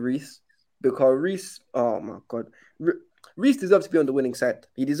give it to Reece because Reece. Oh my god, Reece deserves to be on the winning side.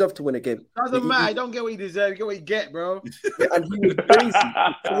 He deserves to win a game. Doesn't matter. I don't get what he deserves. Get what he get, bro. Yeah, and he was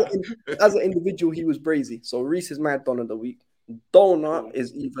brazy. As an individual, he was brazy. So Reece is my Don of the week. Donut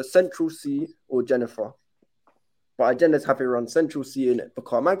is either Central C or Jennifer. But agendas have it run Central C in it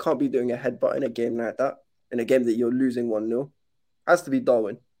because man can't be doing a headbutt in a game like that. In a game that you're losing 1-0. Has to be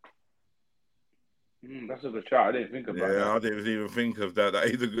Darwin. That's a good shout. I didn't think about that. Yeah, I didn't even think of that. That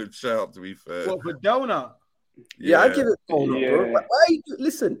is a good shout, to be fair. What, for Donut? Yeah, I give it Donut, bro. But why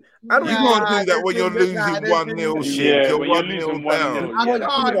listen, you can't do that when you're losing 1-0 shit. Yeah, you're when 1-0 down.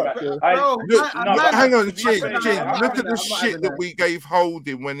 Hang on, Ching. Look at the shit that we gave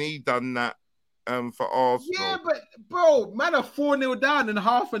Holding when he done that for Arsenal. Yeah, but, bro, man are 4-0 down in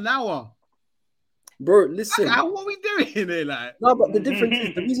half an hour. Bro, listen. What are we doing here, like? No, but the difference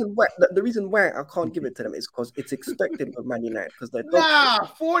is the reason why I can't give it to them is because it's expected of Man United because they're against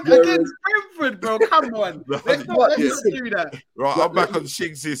Brentford, bro. Come on, let's not do that. Right, I'm back on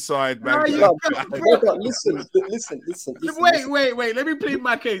Shigs' side, man. Listen. Wait. Let me plead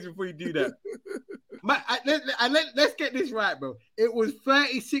my case before you do that. Let's get this right, bro. It was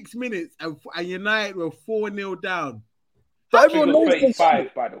 36 minutes and United were 4-0 down. But everyone knows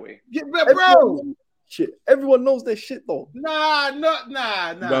 35, by the way. Yeah, bro. Everyone knows their shit though. Nah. No, not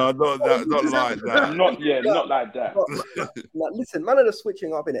like that. Not like that. Listen, man, are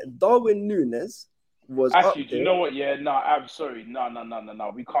switching up in it. Darwin Núñez was actually. Do you know what? Yeah, no, I'm sorry. No.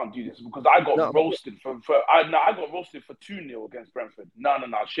 We can't do this because I got roasted I got roasted for 2-0 against Brentford. No.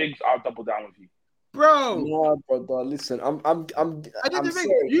 Shigs, I'll double down with you. Bro, no, brother. Listen, I didn't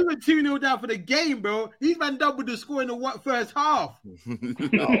think you were 2-0 down for the game, bro. These man doubled the score in the first half. No,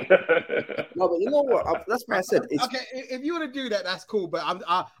 but you know what? That's why I said. Okay, if you want to do that, that's cool. But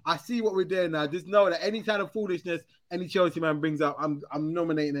I see what we're doing now. Just know that any kind of foolishness any Chelsea man brings up, I'm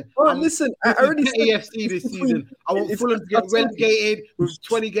nominating it. Listen, I already said AFC this season. I want Fulham to get relegated with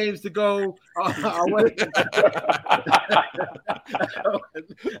 20 games to go. I'm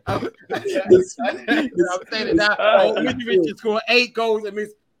saying it now. Mitrovic to score 8 goals and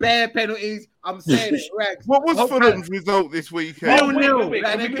miss bare penalties. I'm saying it, Rex. What was Fulham's result this weekend?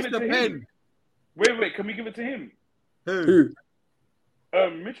 0-0. They missed the pen. Wait, can we give it to him? Who?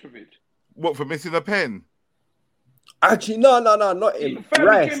 Mitrovic. What, for missing a pen? Actually, no, not him.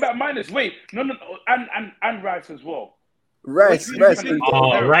 Rice came back minus. Wait, no, and Rice as well. Rice. Rice is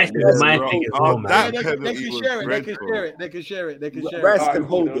my thing as well, man. They can share it. Rice can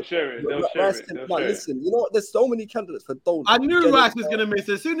hold it. They'll share it. Listen, you know what? There's so many candidates for Dolan. I knew Rice was gonna miss.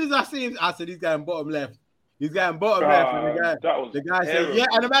 As soon as I see him, I said he's going bottom left. He's going bottom left. And the guy said, yeah,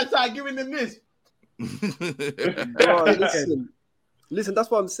 and the man started giving them this. Listen,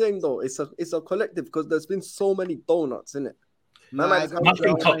 that's what I'm saying though. It's a collective because there's been so many donuts in it.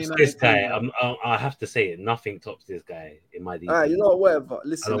 Nothing tops this guy. I have to say it. Nothing tops this guy in my DP. You know, whatever.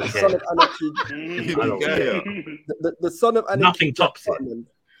 Listen, the son of Anarchy. I don't care. The son of Anarchy. Nothing tops it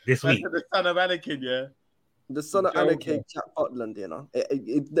this week. The son of Anakin, yeah. The son of Anakin, Jack Butland, you know.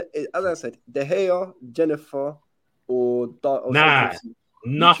 As I said, De Gea, Jennifer, or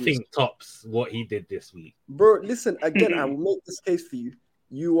nothing tops what he did this week. Bro, listen, again, I will make this case for you.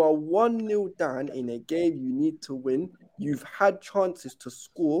 You are 1-0 down in a game you need to win. You've had chances to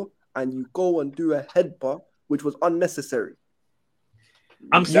score, and you go and do a headbutt, which was unnecessary.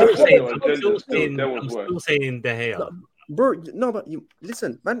 I'm still saying De Gea. Bro, no, but you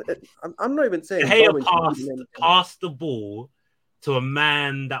listen, man. I'm not even saying De Gea passed the ball to a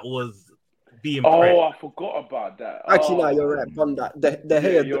man that was being pressed. I forgot about that. Actually, no, you're right. On that, De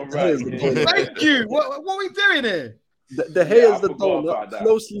Gea. You're right. Thank you. What are we doing here? De Gea's the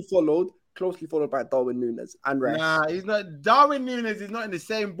donut, closely followed by Darwin Núñez and Rice. Nah, he's not. Darwin Núñez is not in the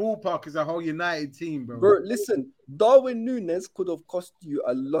same ballpark as a whole United team, bro. Bro, listen, Darwin Núñez could have cost you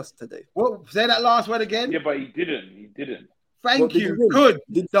a loss today. What? Say that last word again. Yeah, but he didn't. Thank you. Good.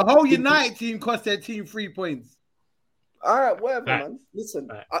 The whole United team cost their team 3 points. All right, whatever, man. Listen,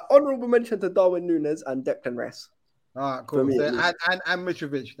 honorable mention to Darwin Núñez and Declan Rice. All right, cool. Me, and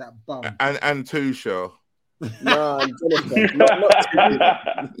Mitrovic, that bum. And Tuchel. No, and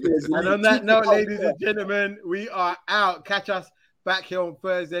on that note, ladies and gentlemen, we are out. Catch us back here on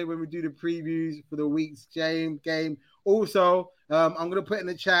Thursday when we do the previews for the week's game. Also, I'm going to put in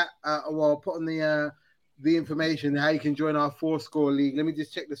the chat, put on the information how you can join our 4-score league. Let me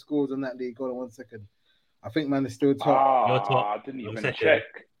just check the scores on that league. Hold on 1 second. I think man is still top. You're top. I didn't even check.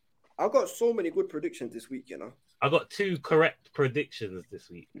 I've got so many good predictions this week, you know. I got 2 correct predictions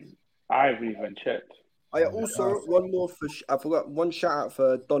this week. I haven't even checked. I also one more I forgot one shout out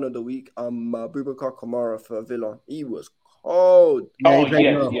for Don of the week. Boubacar Kamara for Villa. He was cold. Yeah,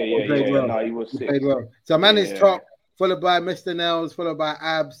 he played well. No, he was sick. Played well. So man is top, followed by Mr. Nels, followed by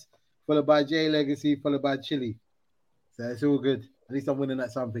Abs, followed by J Legacy, followed by Chili. So it's all good. At least I'm winning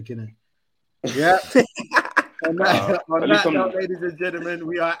at something, innit? Yeah. on that note, ladies and gentlemen,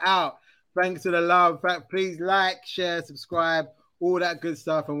 we are out. Thanks to the love. Please like, share, subscribe. All that good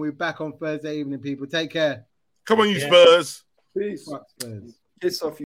stuff, and we're back on Thursday evening, people. Take care. Come on, you Spurs. Peace. Fuck Spurs. Piss off.